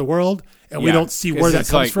everybody and hates the world, and we don't see where that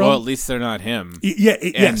comes from. Well, at least they're not him.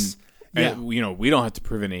 Yes. We don't have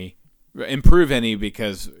to improve any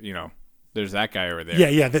because, there's that guy over there.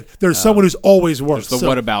 Yeah. There's someone who's always worse. There's the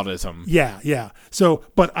whataboutism. Yeah. So,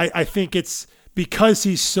 but I think it's because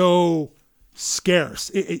he's so scarce.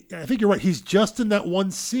 I think you're right. He's just in that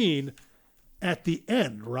one scene at the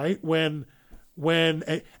end, right? When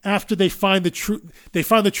after they find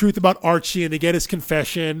the truth about Archie and they get his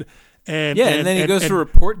confession, and then he goes to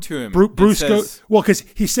report to him. Bruce goes, well, because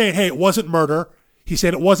he's saying, hey, it wasn't murder. He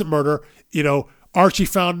said it wasn't murder. Archie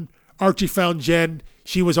found Jen.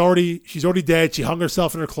 She's already dead. She hung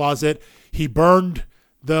herself in her closet. He burned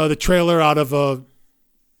the trailer out of a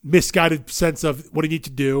misguided sense of what he needed to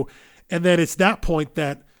do. And then it's that point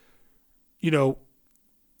that,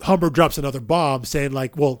 Humbert drops another bomb saying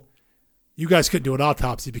like, well, you guys couldn't do an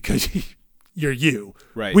autopsy because you're you.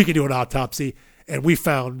 Right. We can do an autopsy. And we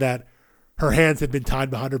found that her hands had been tied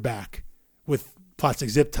behind her back with plastic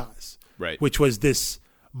zip ties. Right. Which was this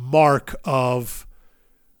mark of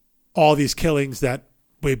all these killings that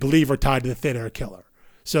we believe are tied to the Thin Air Killer.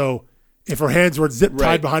 So if her hands were zip tied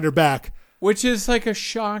Right. behind her back, Which is like a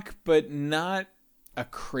shock, but not a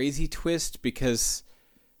crazy twist, because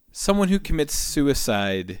someone who commits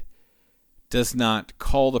suicide does not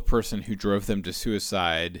call the person who drove them to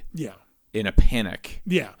suicide yeah, in a panic.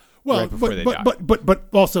 yeah. Well, Right before they die. but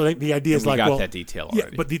also the idea is We like, got well, that detail yeah,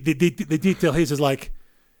 already. but the detail here is like,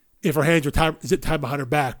 if her hands were zip tied behind her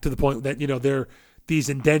back to the point that they're these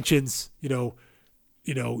indentions, cutting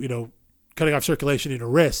off circulation in her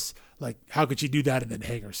wrists. Like, how could she do that and then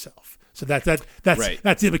hang herself? So that's Right.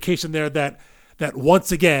 that's the implication there that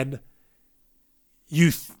once again,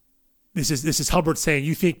 this is Humbert saying,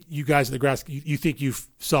 you think you guys in the grass, you think you've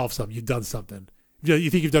solved something, you've done something, you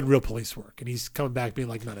think you've done real police work, and he's coming back being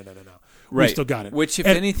like, no, we Right. still got it. Which, if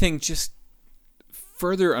And- anything, just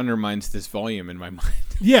further undermines this volume in my mind.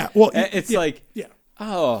 yeah, well, It's like, yeah.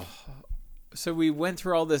 oh, so we went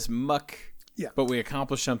through all this muck, Yeah. but we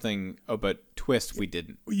accomplished something. Oh, but twist, we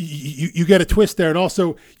didn't. You get a twist there, and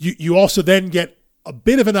also you also then get a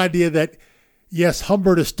bit of an idea that yes,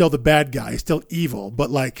 Humbert is still the bad guy, he's still evil, but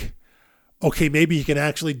like, okay, maybe he can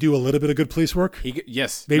actually do a little bit of good police work.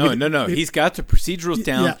 Yes. Maybe No. He's got the procedurals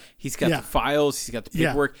down. Yeah. He's got Yeah. the files. He's got the Yeah.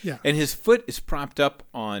 paperwork. Yeah. And his foot is propped up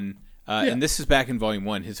on, and this is back in Volume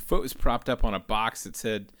 1, his foot was propped up on a box that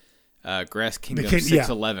said Grass Kingdom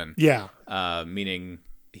 611. Yeah. Meaning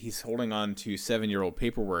he's holding on to 7-year-old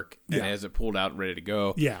paperwork and Yeah. has it pulled out ready to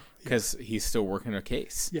go. Yeah. Because he's still working a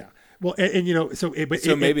case. Yeah. Well, and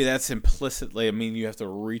So maybe that's implicitly, I mean, you have to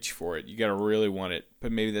reach for it. You got to really want it.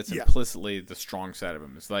 But maybe that's Yeah. implicitly the strong side of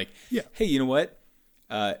him. It's like, Yeah. hey, you know what?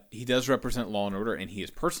 He does represent law and order, and he is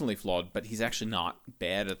personally flawed, but he's actually not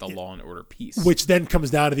bad at the law and order piece. which then comes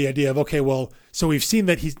down to the idea of, okay, well, so we've seen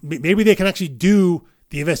that maybe they can actually do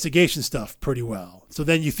the investigation stuff pretty well. So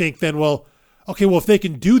then you think well, okay, well, if they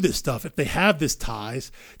can do this stuff, if they have this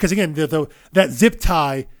ties, because again, that zip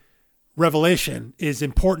tie revelation is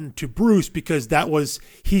important to Bruce because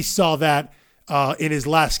he saw that in his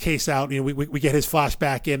last case out. We get his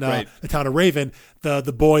flashback in Right. the town of Raven,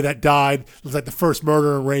 the boy that died was like the first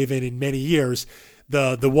murder in Raven in many years.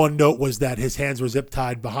 The one note was that his hands were zip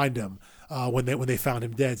tied behind him when they found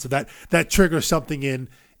him dead. So that triggers something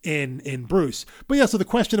in Bruce. But yeah, so the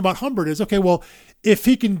question about Humbert is, okay, well, if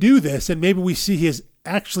he can do this, and maybe we see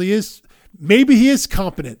maybe he is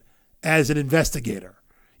competent as an investigator.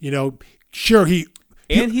 Sure,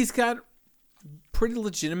 he's got pretty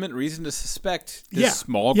legitimate reason to suspect this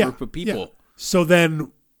small group of people. Yeah. So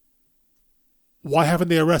then, why haven't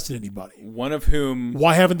they arrested anybody? One of whom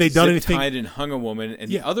Why haven't they done anything? tied and hung a woman, and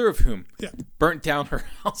Yeah. the other of whom Yeah. burnt down her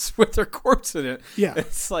house with her corpse in it. Yeah.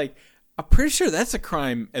 It's like, I'm pretty sure that's a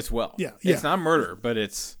crime as well. Yeah. It's not murder, but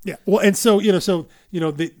it's Yeah. Well, and so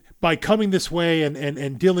by coming this way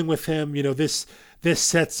and dealing with him, this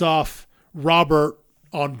sets off Robert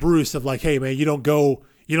on Bruce of like, hey man, you don't go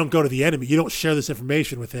to the enemy, you don't share this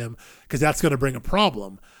information with him because that's going to bring a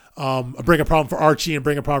problem. Bring a problem for Archie and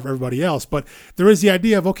bring a problem for everybody else. But there is the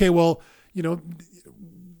idea of, okay, well,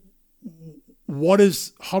 what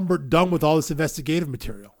has Humbert done with all this investigative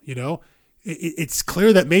material? It's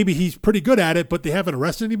clear that maybe he's pretty good at it, but they haven't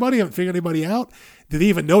arrested anybody, haven't figured anybody out. Do they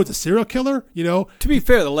even know it's a serial killer? To be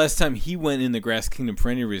fair, the last time he went in the Grass Kingdom for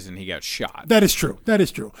any reason, he got shot. That is true.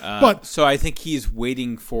 But so I think he's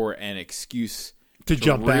waiting for an excuse to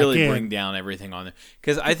jump back really in. bring down everything on it,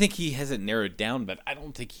 because I think he has it narrowed down, but I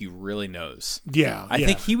don't think he really knows. Yeah, I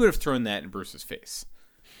think he would have thrown that in Bruce's face.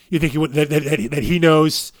 You think that he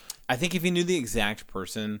knows? I think if he knew the exact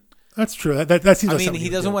person. That's true. That seems. I like mean, something he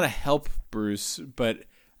would doesn't do. want to help Bruce, but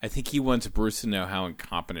I think he wants Bruce to know how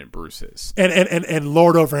incompetent Bruce is. and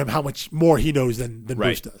lord over him how much more he knows than Bruce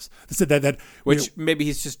Right. does. That Which maybe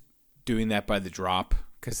he's just doing that by the drop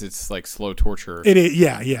because it's like slow torture. it is.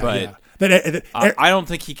 Yeah. But That, I don't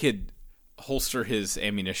think he could holster his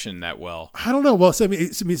ammunition that well. I don't know. Well, so, I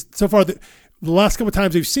mean, so far the last couple of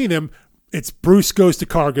times we've seen him, it's Bruce goes to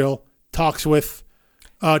Cargill, talks with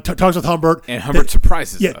Humbert, And Humbert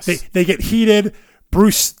surprises us. They get heated.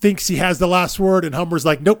 Bruce thinks he has the last word, and Humbert's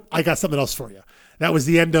like, "Nope, I got something else for you." That was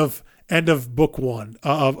the end of book 1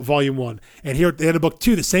 of volume 1. And here at the end of book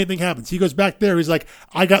 2, the same thing happens. He goes back there. He's like,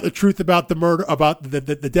 "I got the truth about the murder, about the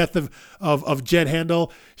death of Jen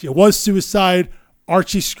Handel. It was suicide.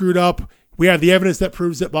 Archie screwed up. We have the evidence that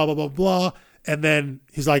proves it. Blah blah blah blah." And then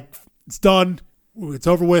he's like, "It's done. It's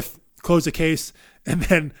over with. Close the case." And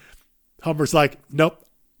then Humbert's like, "Nope,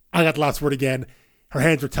 I got the last word again." Her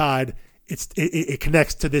hands are tied. It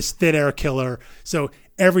connects to this thin air killer. So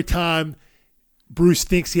every time Bruce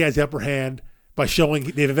thinks he has the upper hand by showing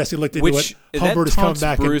they've looked into it, Humbert is coming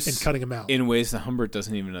back and cutting him out in ways that Humbert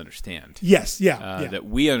doesn't even understand. Yes, yeah. That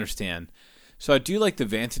we understand. So I do like the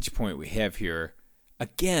vantage point we have here.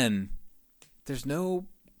 Again, there's no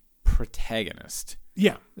protagonist.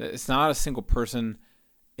 Yeah. It's not a single person.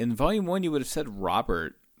 In Volume 1, you would have said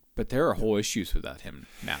Robert, but there are whole issues without him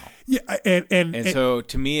now. Yeah, and so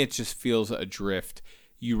to me, it just feels adrift.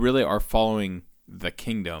 You really are following the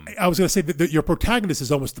kingdom. I was going to say that your protagonist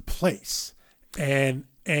is almost the place. And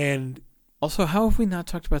also, how have we not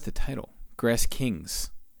talked about the title? Grass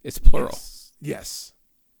Kings. It's plural. Yes.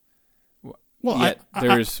 Well, yet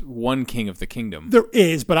there's one king of the kingdom. There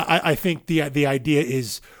is, but I think the idea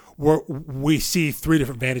is we see three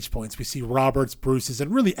different vantage points. We see Robert's, Bruce's,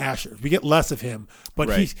 and really Asher's. We get less of him, but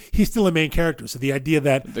right. he's still a main character. So the idea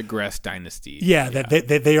that the Grass Dynasty,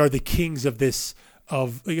 that they are the kings of this,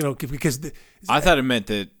 because I thought it meant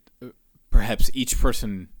that perhaps each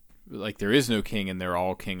person, like there is no king and they're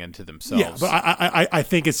all king unto themselves. Yeah, but I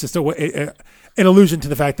think it's just an allusion to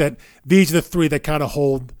the fact that these are the three that kind of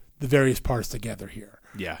hold the various parts together here.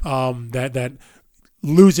 Yeah. That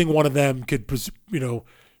losing one of them could, kind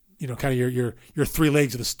of your three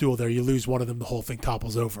legs of the stool there. You lose one of them, the whole thing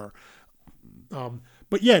topples over.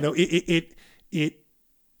 But yeah, no, it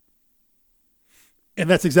and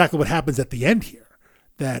that's exactly what happens at the end here.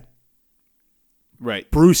 That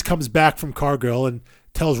right. Bruce comes back from Cargill and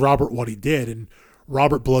tells Robert what he did, and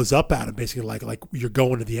Robert blows up at him, basically like you're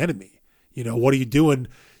going to the enemy. What are you doing,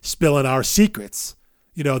 spilling our secrets?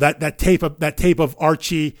 That tape of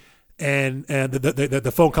Archie and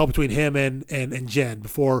the phone call between him and Jen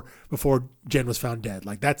before Jen was found dead.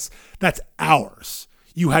 Like that's ours.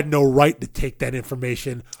 You had no right to take that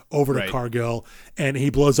information over to Cargill, and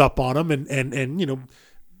he blows up on him and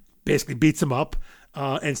basically beats him up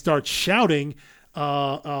and starts shouting,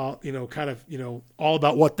 all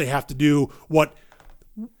about what they have to do, what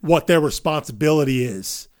their responsibility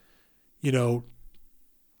is, to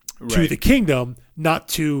the kingdom, not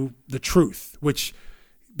to the truth, which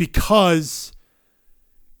because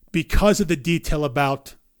of the detail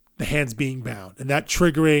about the hands being bound and that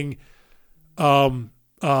triggering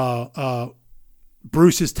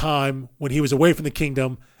Bruce's time when he was away from the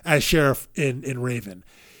kingdom as sheriff in Raven,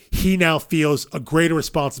 he now feels a greater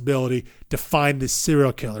responsibility to find this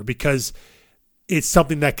serial killer because it's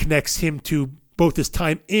something that connects him to both his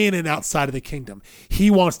time in and outside of the kingdom. He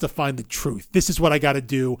wants to find the truth. This is what I got to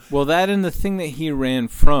do. Well, that and the thing that he ran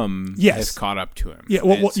from has caught up to him. Yeah.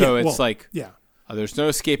 There's no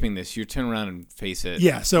escaping this. You turn around and face it.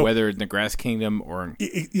 Yeah. So whether in the Grass Kingdom or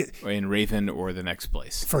in Raven or the next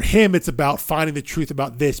place. For him, it's about finding the truth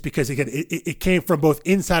about this because again, it came from both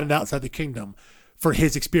inside and outside the kingdom. For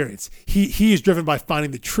his experience, he is driven by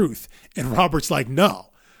finding the truth, and Robert's like,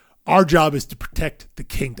 no, our job is to protect the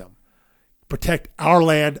kingdom. Protect our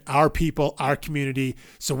land, our people, our community.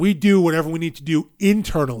 So we do whatever we need to do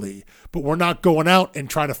internally, but we're not going out and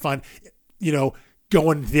trying to find,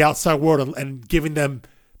 going to the outside world and giving them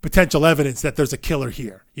potential evidence that there's a killer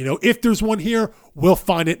here. If there's one here, we'll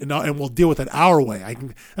find it and we'll deal with it our way.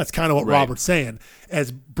 That's kind of what Robert's saying.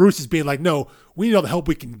 As Bruce is being like, no, we need all the help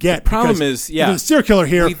we can get. The problem is, there's a serial killer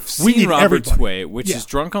here. We need Robert's everybody. way, which is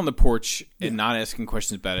drunk on the porch and not asking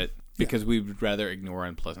questions about it. Because we would rather ignore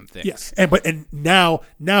unpleasant things. Yes, and now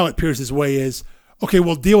it appears his way is okay.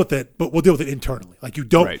 We'll deal with it, but we'll deal with it internally. Like you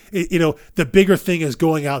don't, the bigger thing is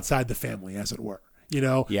going outside the family, as it were.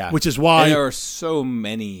 Which is why and there are so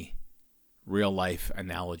many real life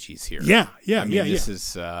analogies here. This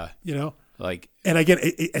is like, and again,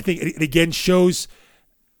 I think it again shows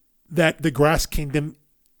that the Grass Kingdom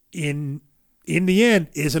in the end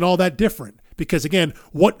isn't all that different. Because again,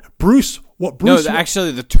 what Bruce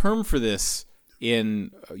actually the term for this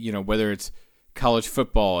in whether it's college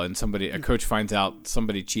football and a coach finds out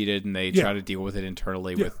somebody cheated and they try to deal with it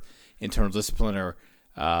internally with internal discipline or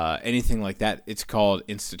anything like that, it's called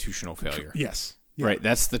institutional failure. Yes. Right.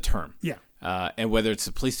 That's the term. Yeah. And whether it's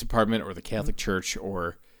the police department or the Catholic Church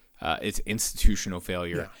or it's institutional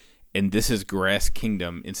failure. Yeah. And this is Grass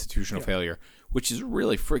Kingdom institutional failure, which is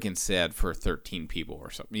really freaking sad for 13 people or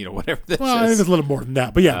something, whatever this is. Well, it's a little more than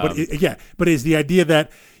that. But but it's the idea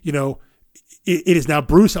that, it is now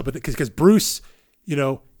Bruce up with it because Bruce,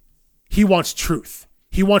 he wants truth.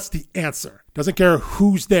 He wants the answer. Doesn't care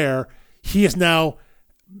who's there. He is now,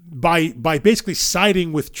 by basically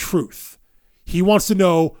siding with truth, he wants to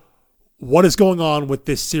know what is going on with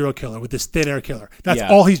this serial killer, with this thin air killer. That's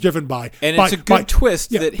all he's driven by. And it's a good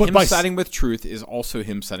twist that him siding with truth is also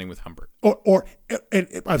him siding with Humbert.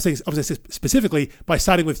 And I was saying specifically by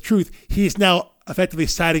siding with truth, he is now effectively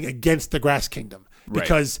siding against the Grass Kingdom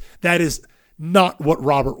because that is not what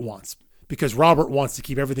Robert wants. Because Robert wants to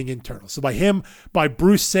keep everything internal. So by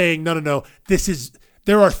Bruce saying, no,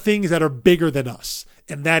 there are things that are bigger than us,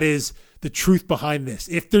 and that is the truth behind this.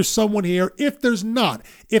 If there's someone here, if there's not,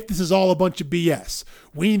 if this is all a bunch of BS,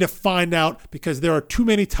 we need to find out, because there are too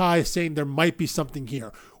many ties saying there might be something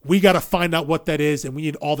here. We got to find out what that is, and we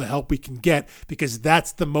need all the help we can get, because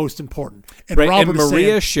that's the most important. And right, Robert and is Maria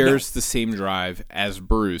saying, shares the same drive as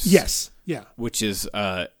Bruce. Yes, yeah. Which is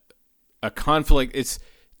a conflict. It's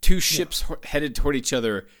two ships headed toward each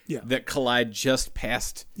other that collide just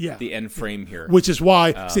past the end frame here. Which is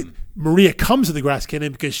why Maria comes to the Grass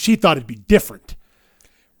Kingdom, because she thought it'd be different.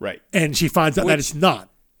 Right. And she finds out that it's not.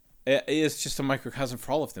 It's just a microcosm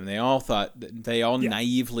for all of them. They all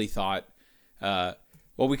naively thought,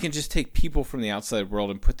 well, we can just take people from the outside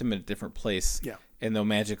world and put them in a different place, and they'll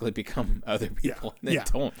magically become other people. And they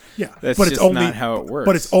don't. Yeah. That's but just it's only, not how it works.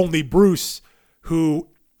 But it's only Bruce who,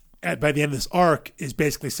 by the end of this arc, is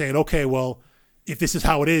basically saying, okay, well, if this is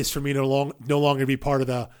how it is for me no longer be part of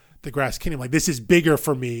the Grass Kingdom, like this is bigger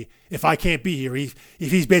for me. If I can't be here, if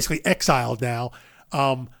he's basically exiled now,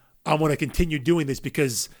 I'm going to continue doing this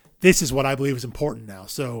because this is what I believe is important now.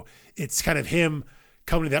 So it's kind of him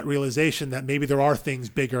coming to that realization that maybe there are things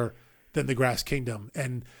bigger than the Grass Kingdom,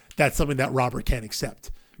 and that's something that Robert can't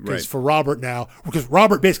accept. Because for Robert now, because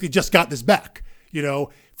Robert basically just got this back,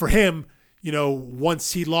 for him,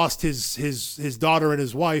 once he lost his daughter and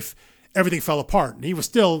his wife, everything fell apart, and he was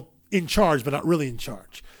still in charge, but not really in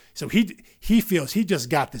charge. So he feels he just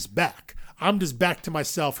got this back. I'm just back to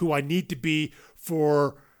myself, who I need to be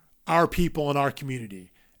for our people and our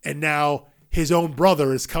community. And now his own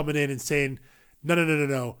brother is coming in and saying,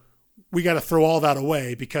 no. We got to throw all that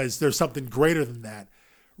away because there's something greater than that.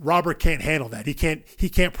 Robert can't handle that. He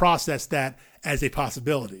can't process that as a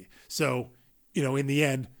possibility. So, in the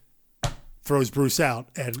end, throws Bruce out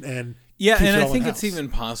and and I think it's even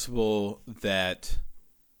possible that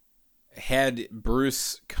had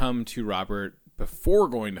Bruce come to Robert before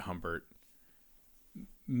going to Humbert,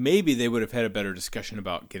 maybe they would have had a better discussion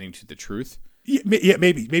about getting to the truth. Yeah,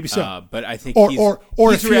 maybe so. But I think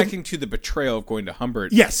he's reacting to the betrayal of going to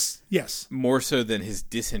Humbert. Yes. More so than his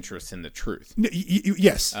disinterest in the truth.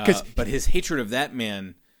 Yes, but his hatred of that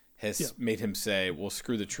man has made him say, "Well,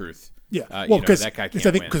 screw the truth." Yeah, because that guy can't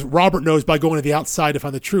win. Because Robert knows by going to the outside to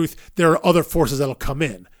find the truth, there are other forces that'll come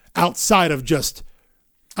in outside of just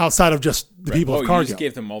the people of Cargill. You just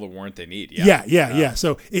gave them all the warrant they need. Yeah.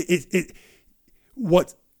 So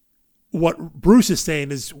what Bruce is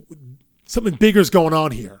saying is, something bigger is going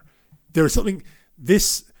on here. There's something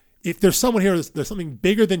if there's someone here, there's something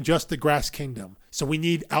bigger than just the Grass Kingdom. So we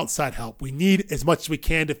need outside help. We need as much as we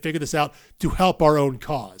can to figure this out to help our own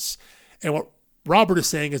cause. And what Robert is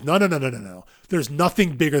saying is, no. There's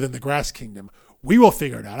nothing bigger than the Grass Kingdom. We will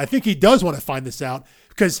figure it out. I think he does want to find this out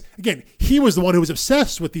because, again, he was the one who was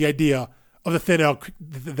obsessed with the idea of the thin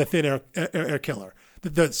air killer,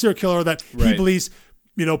 the serial killer that he believes,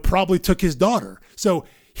 probably took his daughter. So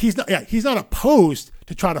he's not opposed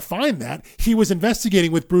to try to find that. He was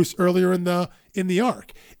investigating with Bruce earlier in the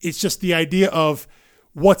arc. It's just the idea of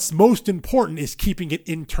what's most important is keeping it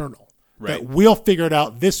internal. Right. That we'll figure it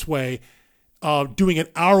out this way, doing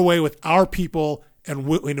it our way with our people, and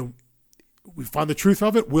we find the truth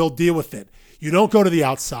of it. We'll deal with it. You don't go to the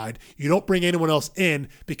outside. You don't bring anyone else in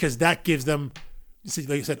because that gives them, like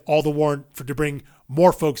you said, all the warrant to bring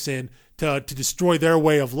more folks in to destroy their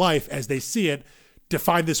way of life as they see it. To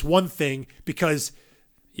find this one thing because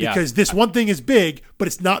this one thing is big, but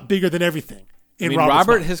it's not bigger than everything.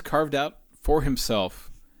 Robert has carved out for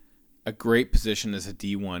himself a great position as a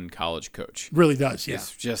D1 college coach. Really does, yeah.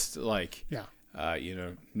 It's just like,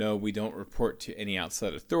 no, we don't report to any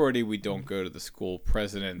outside authority. We don't go to the school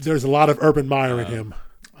president. There's a lot of Urban Meyer in him.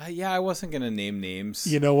 I wasn't going to name names.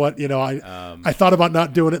 You know what? I thought about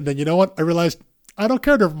not doing it, and then you know what? I realized I don't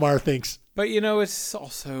care what Urban Meyer thinks. But, it's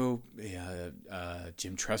also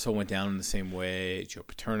Jim Tressel went down in the same way, Joe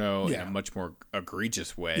Paterno in a much more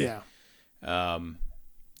egregious way. Yeah.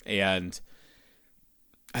 And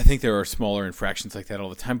I think there are smaller infractions like that all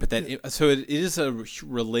the time. But it is a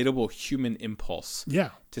relatable human impulse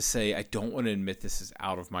to say, I don't want to admit this is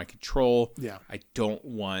out of my control. Yeah. I don't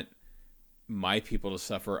want my people to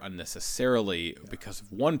suffer unnecessarily because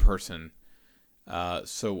of one person.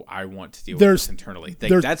 So I want to deal with this internally.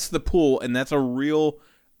 That's the pool, and that's a real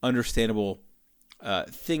understandable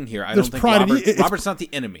thing here. I don't think Robert's not the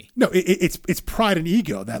enemy. No, it's pride and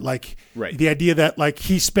ego that the idea that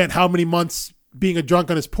he spent how many months being a drunk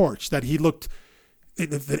on his porch, that he looked,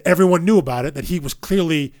 that everyone knew about it, that he was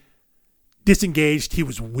clearly disengaged, he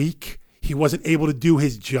was weak, he wasn't able to do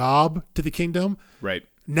his job to the kingdom. Right.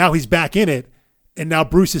 Now he's back in it, and now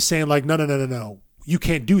Bruce is saying no. you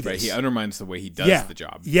can't do this. Right. He undermines the way he does the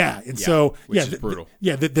job. Yeah. And so, which is brutal.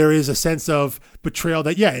 There is a sense of betrayal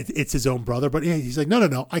that, it's his own brother, but he's like,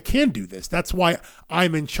 no, I can do this. That's why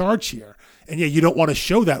I'm in charge here. And you don't want to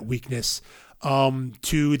show that weakness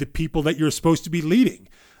to the people that you're supposed to be leading.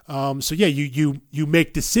 You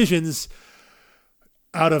make decisions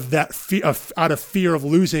out of that fear of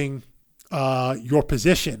losing your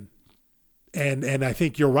position. And I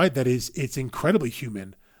think you're right that it's incredibly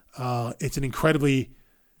human. It's an incredibly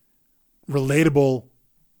relatable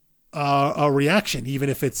reaction, even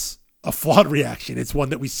if it's a flawed reaction. It's one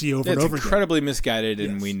that we see over and over again. It's incredibly misguided,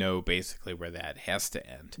 and we know basically where that has to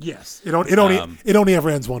end. Yes, it only ever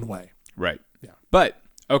ends one way. Right. Yeah. But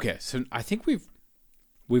okay, so I think we've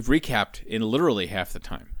recapped in literally half the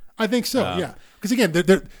time. I think so. Yeah, because again,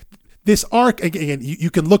 this arc again, you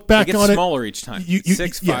can look back on it. It gets smaller each time.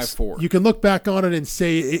 6, 5, 4. You can look back on it and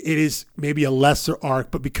say it is maybe a lesser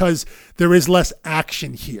arc, but because there is less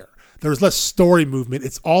action here, there's less story movement.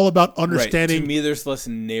 It's all about understanding. Right. To me, there's less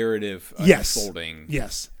narrative unfolding.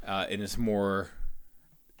 Yes. And it's more.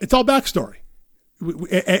 It's all backstory.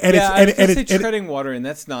 It's treading water, and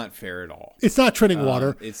that's not fair at all. It's not treading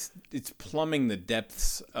water. It's plumbing the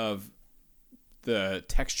depths of the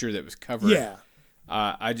texture that was covered. Yeah.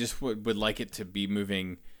 I just would like it to be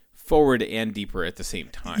moving forward and deeper at the same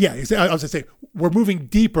time. Yeah, I was going to say, we're moving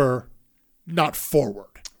deeper, not forward.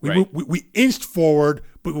 We inched forward,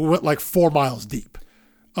 but we went like 4 miles deep.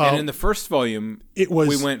 And in the first volume,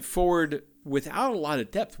 we went forward without a lot of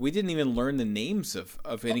depth. We didn't even learn the names of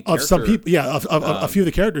any character. Of some people, a few of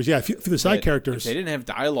the characters, a few of the side characters. They didn't have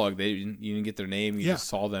dialogue. You didn't get their name. You just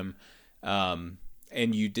saw them.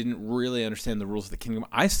 And you didn't really understand the rules of the kingdom.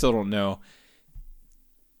 I still don't know.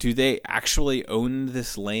 Do they actually own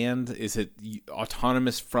this land? Is it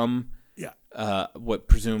autonomous from what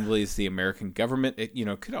presumably is the American government? It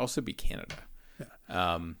could also be Canada.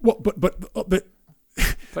 Yeah.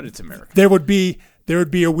 But it's America. There would be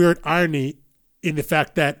a weird irony in the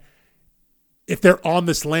fact that if they're on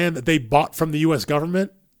this land that they bought from the U.S.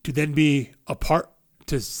 government to then be a part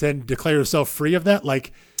to then declare yourself free of that,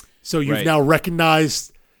 like, so you've now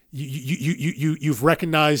recognized you've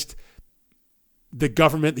recognized the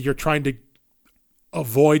government that you're trying to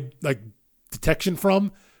avoid like detection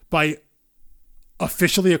from by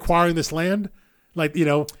officially acquiring this land. Like,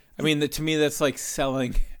 I mean, to me, that's like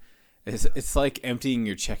selling. It's like emptying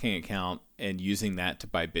your checking account and using that to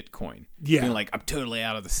buy Bitcoin. Yeah. Being like, I'm totally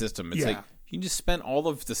out of the system. It's like, you just spent all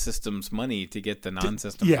of the system's money to get the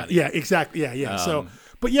non-system money. Yeah, exactly. Yeah. So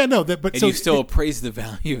you still appraise the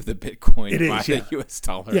value of the Bitcoin by the US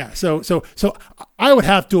dollar. Yeah. So I would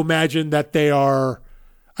have to imagine that they are.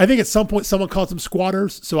 I think at some point someone calls them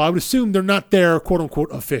squatters. So I would assume they're not there, quote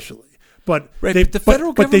unquote, officially. But the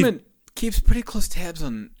federal government keeps pretty close tabs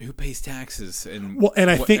on who pays taxes and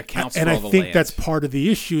I think land. That's part of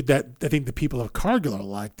the issue that I think the people of Cargill are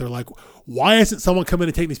like. They're like, why isn't someone coming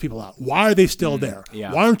and taking these people out? Why are they still there?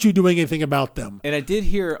 Yeah. Why aren't you doing anything about them? And I did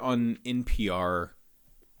hear on NPR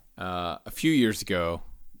a few years ago,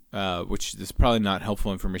 which is probably not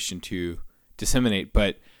helpful information to disseminate,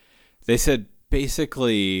 but they said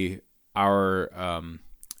basically our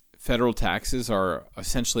federal taxes are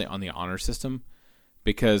essentially on the honor system.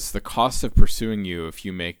 Because the cost of pursuing you, if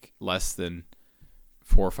you make less than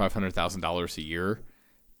 $400,000 or $500,000 a year,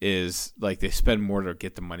 is like they spend more to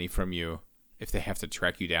get the money from you if they have to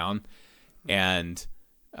track you down, and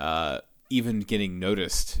even getting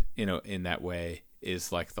noticed, in that way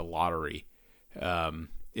is like the lottery.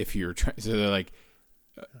 If you're so they're like,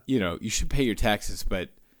 you should pay your taxes, but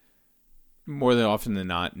more than often than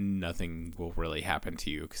not, nothing will really happen to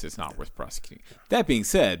you because it's not worth prosecuting. That being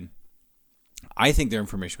said, I think their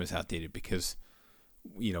information was outdated because,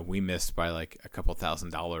 we missed by like a couple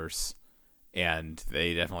 $1,000s, and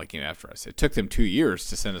they definitely came after us. It took them 2 years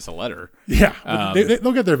to send us a letter. Yeah,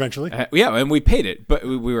 they'll get there eventually. And we paid it, but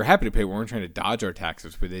we were happy to pay. We weren't trying to dodge our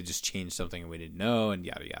taxes, but they just changed something and we didn't know, and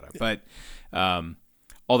yada yada. Yeah. But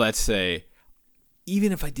all that to say,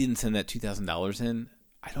 even if I didn't send that $2,000 in,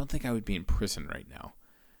 I don't think I would be in prison right now.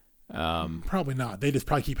 Probably not. They just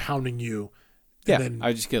probably keep hounding you. Yeah,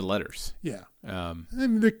 I just get letters. Yeah,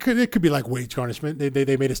 it could be like wage garnishment.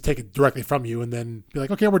 They may just take it directly from you and then be like,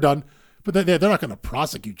 okay, we're done. But they're not going to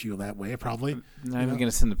prosecute you that way, probably. Not even going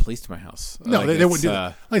to send the police to my house. No, they wouldn't do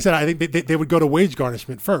that. Like I said, I think they would go to wage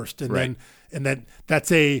garnishment first, and then that's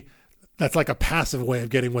like a passive way of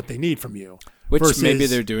getting what they need from you. Which maybe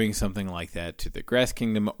they're doing something like that to the Grass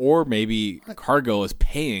Kingdom, or maybe Cargill is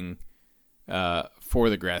paying for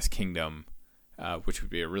the Grass Kingdom. Which would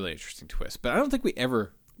be a really interesting twist. But I don't think we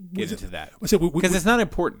ever get into that. Because it's not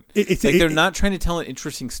important. They're not trying to tell an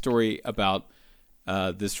interesting story about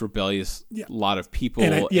this rebellious Yeah. lot of people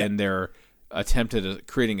and their attempt at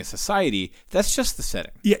creating a society. That's just the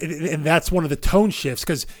setting. Yeah, and that's one of the tone shifts,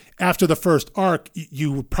 because after the first arc,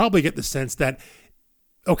 you would probably get the sense that,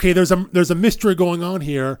 okay, there's a mystery going on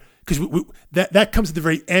here, because that comes at the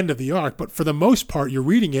very end of the arc. But for the most part, you're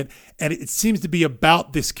reading it, and it seems to be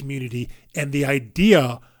about this community and the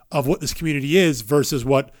idea of what this community is versus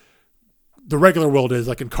what the regular world is,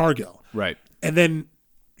 like in Cargill. Right. And then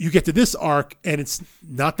you get to this arc, and it's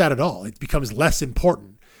not that at all. It becomes less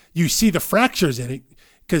important. You see the fractures in it,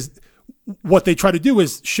 because what they try to do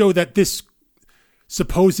is show that this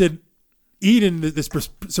supposed Eden, this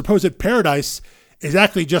supposed paradise, is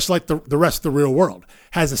actually just like the rest of the real world.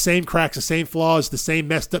 Has the same cracks, the same flaws, the same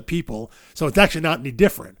messed up people. So it's actually not any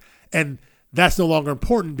different. And that's no longer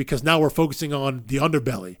important, because now we're focusing on the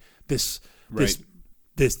underbelly, this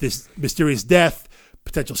mysterious death,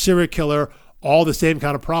 potential serial killer, all the same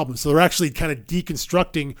kind of problems. So they're actually kind of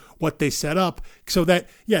deconstructing what they set up, so that,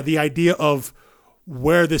 the idea of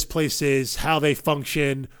where this place is, how they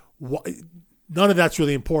function, none of that's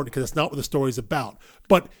really important, because that's not what the story is about.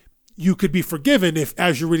 But you could be forgiven if,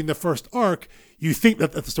 as you're reading the first arc, you think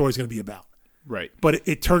that the story is going to be about. Right. But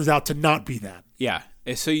it turns out to not be that. Yeah.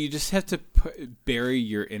 So you just have to bury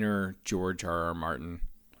your inner George R.R. Martin,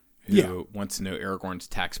 who wants to know Aragorn's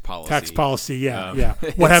tax policy.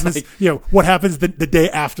 What happens? Like, what happens the day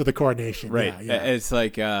after the coronation? Right. Yeah. It's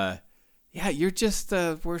like, you're just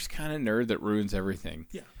the worst kind of nerd that ruins everything.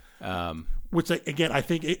 Yeah. Which, again, I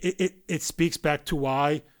think it speaks back to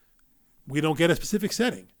why we don't get a specific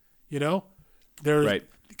setting. Right.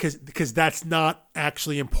 Because that's not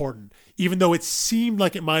actually important, even though it seemed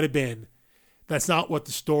like it might have been. That's not what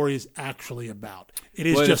the story is actually about. It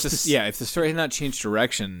is if the story had not changed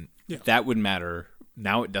direction, that would matter.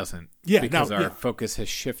 Now it doesn't. Yeah, because our focus has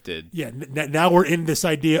shifted. Yeah, now we're in this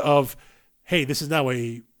idea of, hey, this is now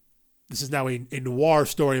a noir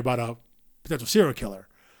story about a potential serial killer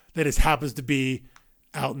that happens to be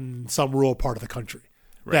out in some rural part of the country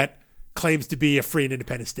that claims to be a free and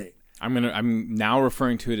independent state. I'm now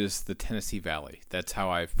referring to it as the Tennessee Valley. That's how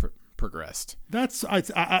I've progressed. That's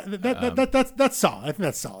solid. I think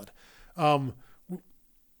that's solid.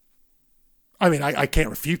 I can't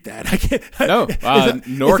refute that. I can't.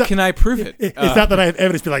 Nor can I prove it. It's not that I have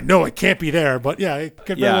evidence to be like, no, it can't be there. But it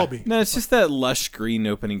could very well be. No, it's just that lush green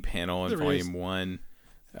opening panel in Volume 1.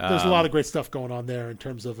 There's a lot of great stuff going on there in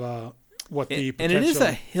terms of what the potential. And it is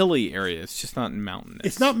a hilly area. It's just not mountainous.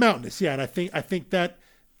 It's not mountainous, and I think that,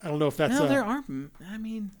 I don't know if that's. No, there are. I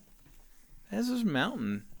mean, this is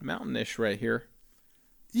mountainish right here.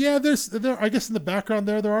 Yeah, there. I guess in the background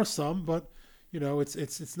there are some, but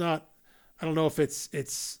it's not. I don't know if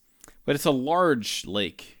it's. But it's a large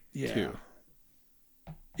lake too.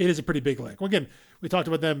 It is a pretty big lake. Well, again, we talked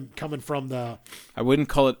about them coming from the. I wouldn't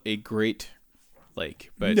call it a great lake,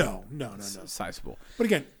 but no, sizable. But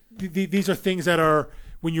again, these are things that are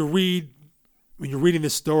when you're reading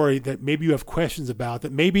this story that maybe you have questions about,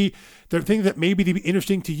 that maybe they're things that maybe they'd be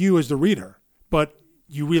interesting to you as the reader, but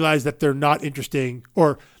you realize that they're not interesting,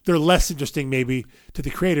 or they're less interesting maybe to the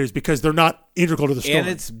creators because they're not integral to the story. And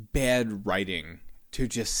it's bad writing to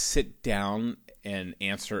just sit down and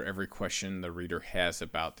answer every question the reader has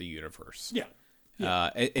about the universe. Yeah.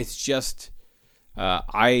 It's just,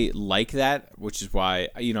 I like that, which is why,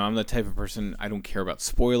 I'm the type of person, I don't care about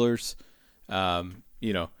spoilers.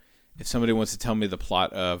 If somebody wants to tell me the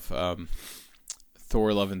plot of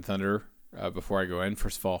Thor: Love and Thunder before I go in,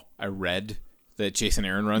 first of all, I read that Jason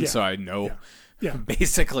Aaron runs, so I know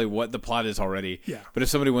basically what the plot is already. Yeah. But if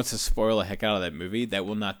somebody wants to spoil the heck out of that movie, that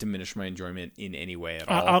will not diminish my enjoyment in any way at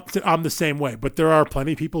all. I'm the same way, but there are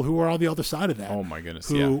plenty of people who are on the other side of that. Oh my goodness!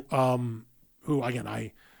 Who again,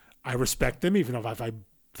 I respect them, even if I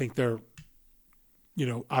think they're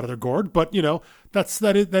out of their gourd, but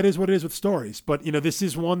that is what it is with stories. But this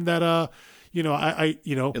is one that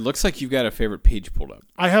it looks like you've got a favorite page pulled up.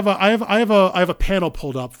 I have a panel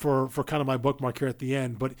pulled up for kind of my bookmark here at the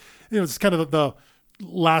end, but it's kind of the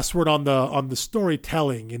last word on the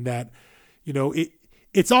storytelling, in that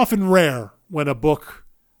it's often rare when a book,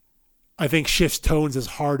 I think, shifts tones as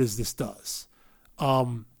hard as this does.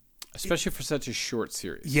 Especially for such a short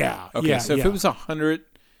series. Yeah. Okay, yeah, so if it was 100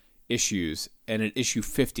 issues and at issue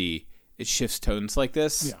 50 it shifts tones like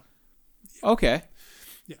this. Yeah. Okay.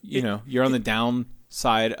 Yeah. You're on the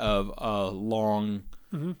downside of a long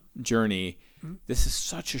journey. Mm-hmm. This is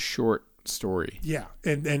such a short story. Yeah.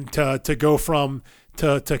 And to go from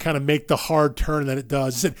to kind of make the hard turn that it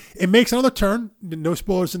does. It makes another turn. No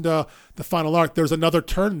spoilers into the final arc. There's another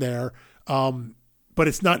turn there. But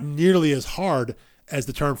it's not nearly as hard as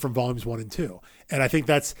the turn from volumes 1 and 2. And I think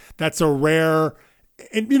that's a rare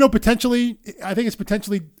and potentially, I think it's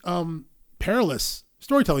potentially perilous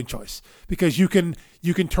storytelling choice because you can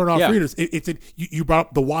turn off readers. You brought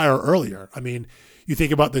up The Wire earlier. I mean, you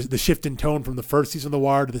think about the shift in tone from the first season of The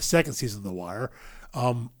Wire to the second season of The Wire.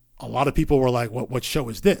 A lot of people were like, "What show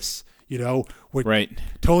is this?" With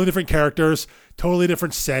totally different characters, totally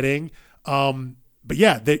different setting. But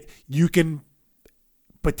yeah, that you can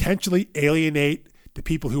potentially alienate the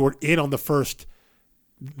people who were in on the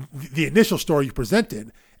initial story you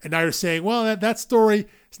presented. And now you're saying, well, that story,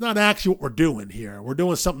 it's not actually what we're doing here. We're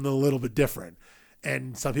doing something a little bit different.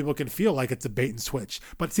 And some people can feel like it's a bait and switch.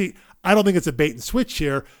 But see, I don't think it's a bait and switch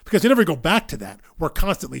here because you never go back to that. We're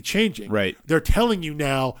constantly changing. Right. They're telling you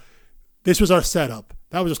now, this was our setup.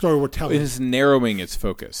 That was a story we're telling. It is narrowing its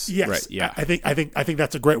focus. Yes. Right. Yeah. I think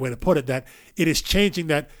that's a great way to put it, that it is changing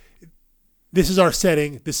that this is our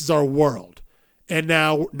setting, this is our world. And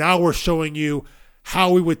now we're showing you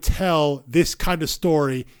how we would tell this kind of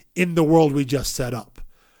story in the world we just set up.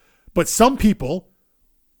 But some people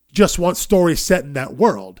just want stories set in that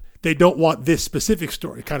world. They don't want this specific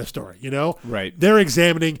kind of story, Right. They're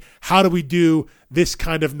examining how do we do this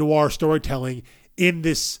kind of noir storytelling in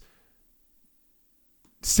this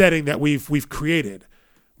setting that we've created.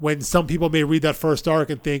 When some people may read that first arc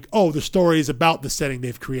and think, oh, the story is about the setting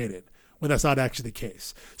they've created, when that's not actually the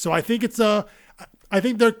case. So I think I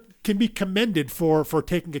think there can be commended for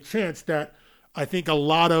taking a chance that I think a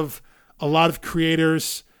lot of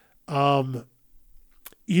creators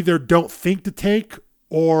either don't think to take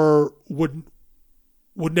or would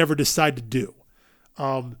never decide to do.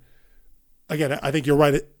 Again, I think you're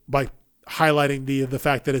right by highlighting the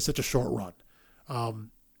fact that it's such a short run.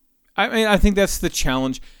 I mean, I think that's the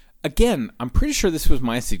challenge. Again, I'm pretty sure this was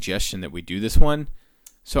my suggestion that we do this one.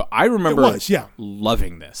 So I remember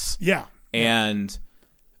loving this. Yeah. And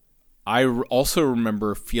I also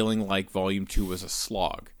remember feeling like Volume 2 was a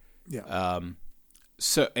slog. Yeah.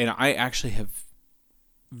 And I actually have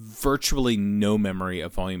virtually no memory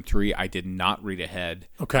of Volume 3. I did not read ahead.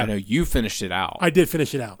 Okay. I know you finished it out. I did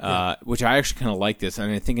finish it out. Which I actually kind of like this.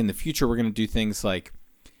 And I think in the future we're going to do things like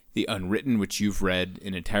The Unwritten, which you've read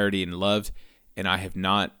in entirety and loved, and I have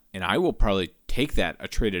not. And I will probably take that a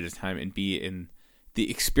trade at a time and be in the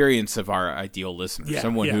experience of our ideal listener.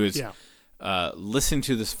 Someone who is listening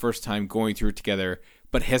to this first time, going through it together,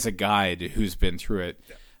 but has a guide who's been through it.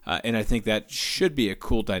 And I think that should be a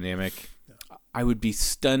cool dynamic. I would be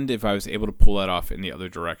stunned if I was able to pull that off in the other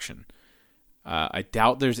direction. I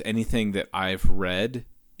doubt there's anything that I've read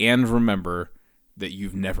and remember that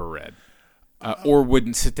you've never read. Or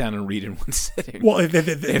wouldn't sit down and read in one sitting. Well, if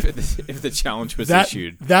the challenge was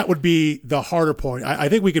issued. That would be the harder point. I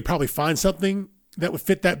think we could probably find something that would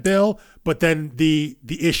fit that bill, but then the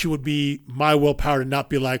issue would be my willpower to not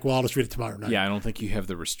be like, well, I'll just read it tomorrow night. Yeah, I don't think you have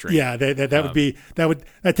the restraint. Yeah,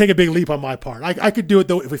 that'd take a big leap on my part. I could do it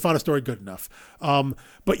though if we found a story good enough.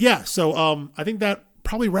 But yeah, so I think that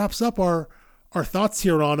probably wraps up our thoughts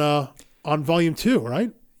here on Volume 2,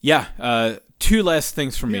 right? Yeah. Two last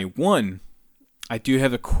things from me. One, I do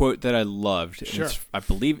have a quote that I loved. Sure. I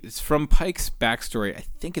believe it's from Pike's backstory. I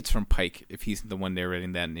think it's from Pike, if he's the one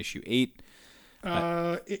narrating that in issue 8.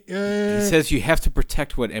 He says you have to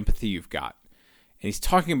protect what empathy you've got. And he's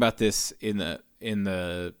talking about this in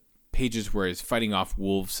the pages where he's fighting off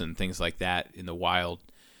wolves and things like that in the wild.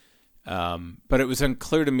 But it was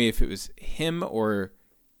unclear to me if it was him or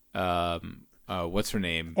what's her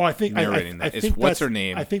name? Oh, I think narrating that. It's what's her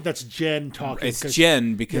name? I think that's Jen talking. It's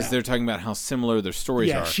Jen because they're talking about how similar their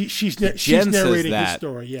stories are. She's Jen narrating says that, his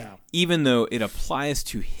story. Yeah, even though it applies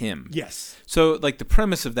to him. Yes. So, like the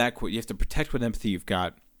premise of that quote, you have to protect what empathy you've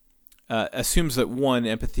got. Assumes that one,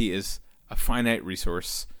 empathy is a finite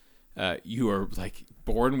resource. You are like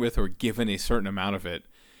born with or given a certain amount of it,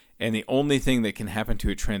 and the only thing that can happen to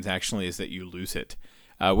it transactionally is that you lose it.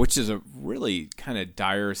 Which is a really kind of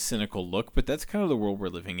dire, cynical look, but that's kind of the world we're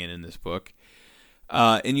living in this book.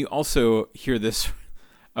 And you also hear this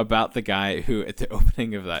about the guy who, at the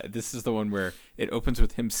opening of that, this is the one where it opens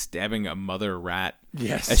with him stabbing a mother rat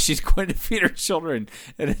as she's going to feed her children.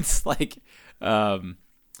 And it's like,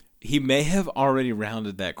 he may have already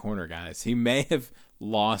rounded that corner, guys. He may have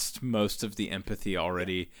lost most of the empathy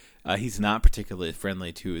already. He's not particularly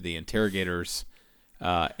friendly to the interrogators,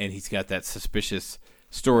 and he's got that suspicious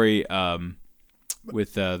story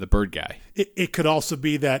with the bird guy. It could also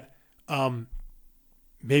be that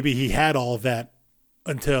maybe he had all of that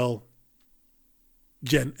until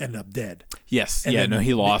Jen ended up dead. Yes. And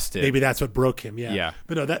he lost it. Maybe that's what broke him. Yeah.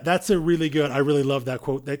 But no, that's a really good. I really love that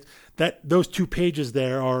quote. That those 2 pages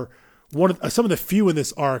there are some of the few in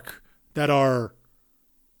this arc that are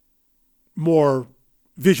more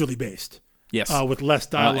visually based. Yes. with less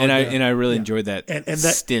dialogue. And I really enjoyed that and that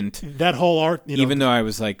stint. That whole arc, even though I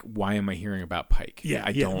was like, why am I hearing about Pike? Yeah,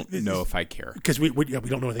 I don't know if I care. Because we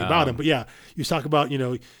don't know anything about him. But yeah, you talk about,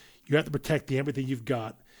 you have to protect the empathy you've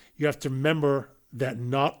got. You have to remember that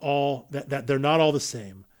that they're not all the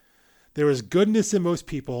same. There is goodness in most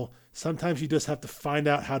people. Sometimes you just have to find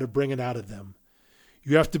out how to bring it out of them.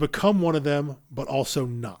 You have to become one of them, but also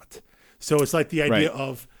not. So it's like the idea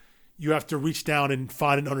of you have to reach down and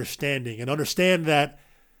find an understanding and understand that,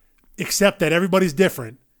 accept that everybody's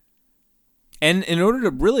different. And in order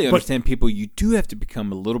to really understand people, you do have to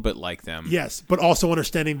become a little bit like them. Yes, but also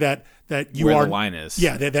understanding that you where are the line is.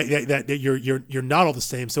 Yeah, that you're not all the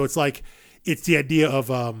same. So it's like it's the idea of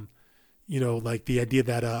like the idea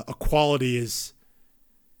that equality is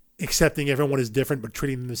accepting everyone is different but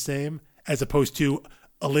treating them the same, as opposed to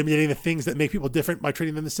eliminating the things that make people different by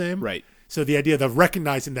treating them the same. Right. So the idea of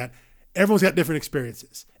recognizing that everyone's got different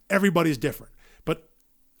experiences, everybody's different, but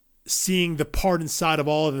seeing the part inside of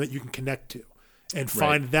all of them that you can connect to, and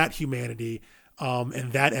find that humanity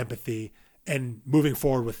and that empathy, and moving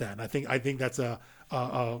forward with that. And I think that's that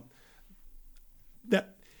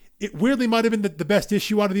it weirdly might have been the best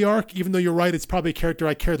issue out of the arc, even though you're right, it's probably a character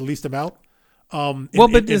I care the least about.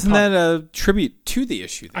 Isn't that a tribute to the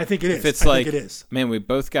issue? Then? I think it is. If it's think it is. Man, we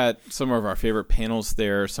both got some of our favorite panels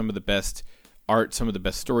there, some of the best art, some of the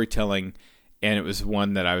best storytelling, and it was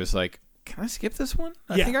one that I was like, can I skip this one?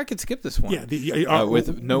 I think I could skip this one. Yeah,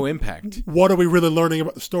 with no impact. What are we really learning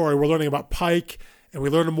about the story? We're learning about Pike, and we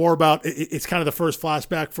learn more about. It's kind of the first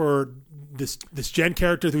flashback for this Jen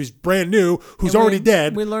character who's brand new, who's already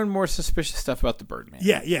dead. We learn more suspicious stuff about the Birdman.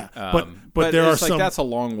 Yeah. But there are some. That's a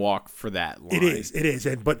long walk for that line. It is,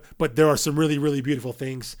 but there are some really, really beautiful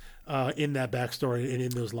things in that backstory and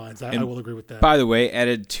in those lines. I will agree with that. By the way,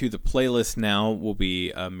 added to the playlist now will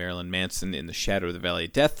be Marilyn Manson in the Shadow of the Valley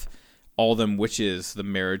of Death. All Them Witches, the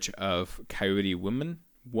marriage of Coyote women.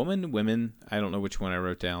 I don't know which one I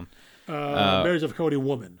wrote down. Marriage of Coyote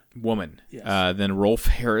Woman. Yes. Then Rolf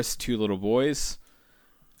Harris, Two Little Boys.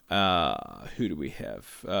 Who do we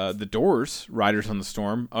have? The Doors, Riders on the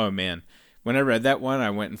Storm. Oh man, when I read that one,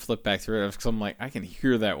 I went and flipped back through it because I'm like, I can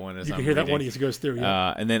hear that one as I'm reading. You can hear that one as it goes through.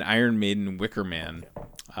 Yeah. And then Iron Maiden, Wicker Man.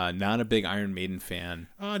 Not a big Iron Maiden fan.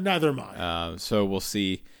 Neither am I. So we'll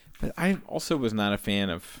see. But I also was not a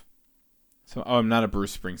fan of. I'm not a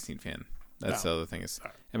Bruce Springsteen fan. That's the other thing is,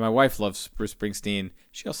 and my wife loves Bruce Springsteen.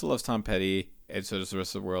 She also loves Tom Petty, and so does the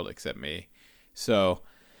rest of the world except me. So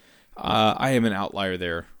I am an outlier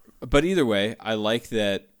there. But either way, I like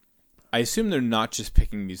that. I assume they're not just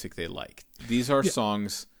picking music they like. These are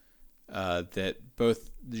songs that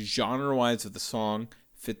both genre-wise of the song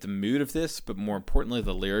fit the mood of this, but more importantly,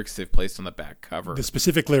 the lyrics they've placed on the back cover. The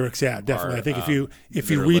specific lyrics, definitely. I think if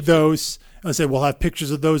you read those, I said we'll have pictures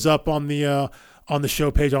of those up on the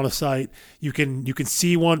show page on the site. You can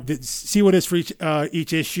see what it is for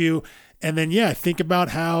each issue, and then think about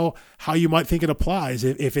how you might think it applies.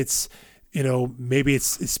 If it's maybe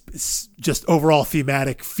it's just overall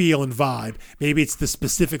thematic feel and vibe. Maybe it's the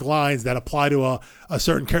specific lines that apply to a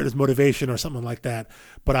certain character's motivation or something like that.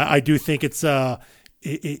 But I do think it's.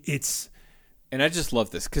 And I just love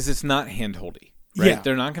this because it's not hand-holdy. Right? Yeah.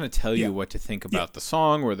 They're not going to tell you what to think about the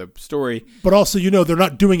song or the story. But also, they're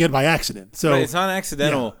not doing it by accident. So it's not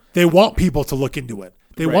accidental. Yeah. They want people to look into it.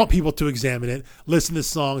 They want people to examine it, listen to the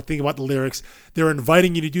song, think about the lyrics. They're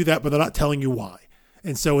inviting you to do that, but they're not telling you why.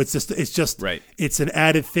 And so it's just it's an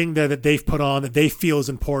added thing there that they've put on that they feel is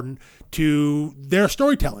important to their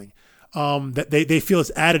storytelling. That they feel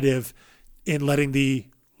is additive in letting the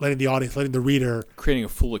audience, letting the reader, creating a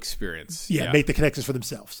full experience. Make the connections for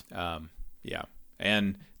themselves.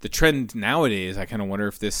 And the trend nowadays, I kind of wonder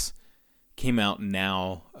if this came out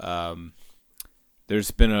now.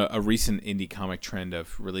 There's been a recent indie comic trend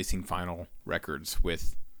of releasing vinyl records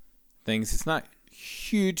with things. It's not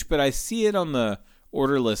huge, but I see it on the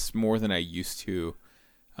order list more than I used to.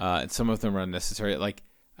 And some of them are unnecessary. Like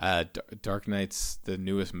Dark Knight's, the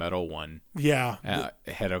newest metal one, had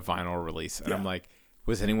a vinyl release. And I'm like,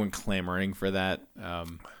 was anyone clamoring for that?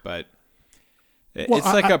 But it's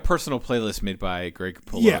like a personal playlist made by Greg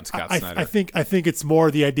Capullo and Scott Snyder. I think it's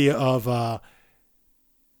more the idea of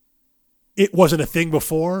it wasn't a thing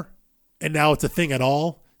before, and now it's a thing at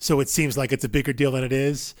all. So it seems like it's a bigger deal than it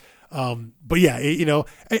is. But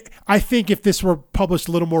I think if this were published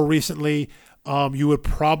a little more recently, you would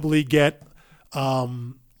probably get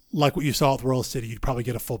like what you saw with Royal City, you'd probably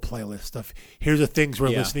get a full playlist of here's the things we're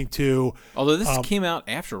listening to. Although this came out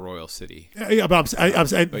after Royal City. I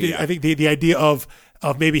think the idea of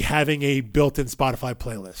maybe having a built-in Spotify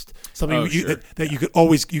playlist, something that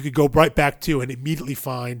you could go right back to and immediately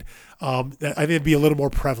find. I think it'd be a little more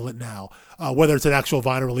prevalent now, whether it's an actual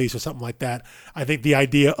vinyl release or something like that. I think the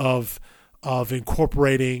idea of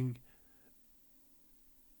incorporating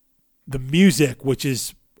the music, which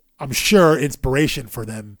is, I'm sure, inspiration for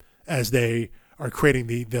them as they are creating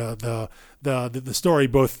the story.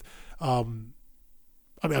 Both, I'm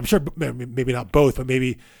sure maybe not both, but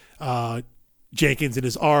maybe Jenkins in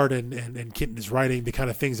his art and Kent in his writing, the kind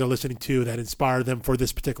of things they're listening to that inspire them for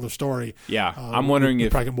this particular story. Yeah, I'm wondering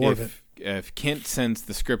if Kent sends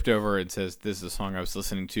the script over and says, "This is a song I was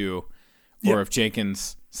listening to," or if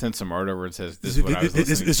Jenkins sends some art over and says, "This is what I was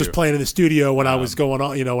listening to." This was playing in the studio when I was going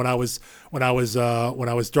on. When I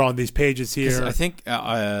was drawing these pages here. I think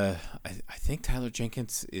Tyler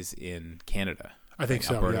Jenkins is in Canada. I think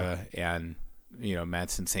so. Alberta, and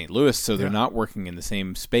Matt's in St. Louis, so they're not working in the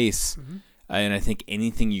same space. Mm-hmm. And I think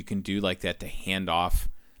anything you can do like that to hand off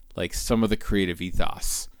like some of the creative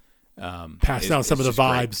ethos, pass down some of the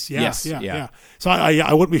vibes. Great. Yeah. So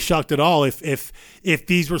I wouldn't be shocked at all if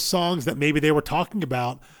these were songs that maybe they were talking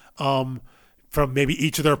about from maybe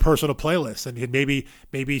each of their personal playlists, and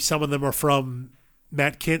maybe some of them are from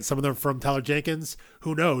Matt Kent, some of them are from Tyler Jenkins.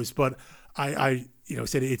 Who knows? But I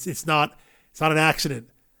said it's not an accident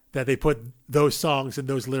that they put those songs and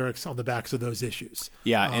those lyrics on the backs of those issues.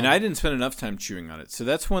 Yeah, and I didn't spend enough time chewing on it. So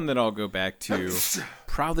that's one that I'll go back to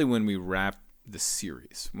probably when we wrap the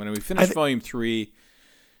series. When we finish Volume 3,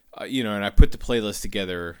 and I put the playlist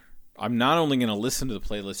together, I'm not only going to listen to the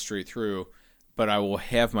playlist straight through, but I will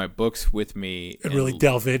have my books with me. And really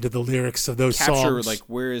delve into the lyrics of those songs. Capture, like,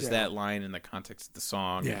 where is that line in the context of the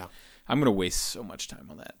song? Yeah. I'm going to waste so much time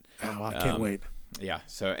on that. Oh, I can't wait. Yeah,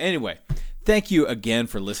 so anyway, thank you again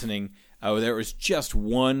for listening. There was just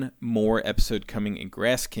one more episode coming in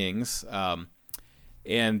Grass Kings,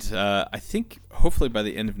 and I think hopefully by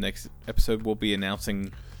the end of next episode we'll be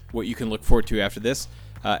announcing what you can look forward to after this.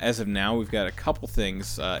 As of now, we've got a couple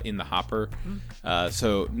things in the hopper,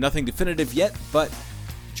 so nothing definitive yet, but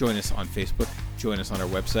join us on Facebook, join us on our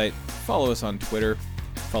website, follow us on Twitter,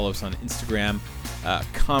 follow us on Instagram,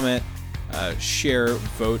 comment, share,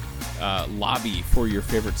 vote, lobby for your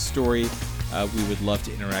favorite story. We would love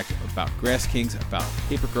to interact about Grass Kings, about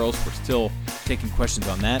Paper Girls. We're still taking questions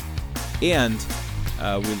on that. And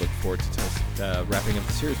we look forward to wrapping up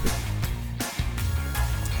the series with you.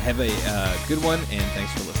 Have a good one, and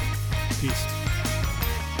thanks for listening. Peace.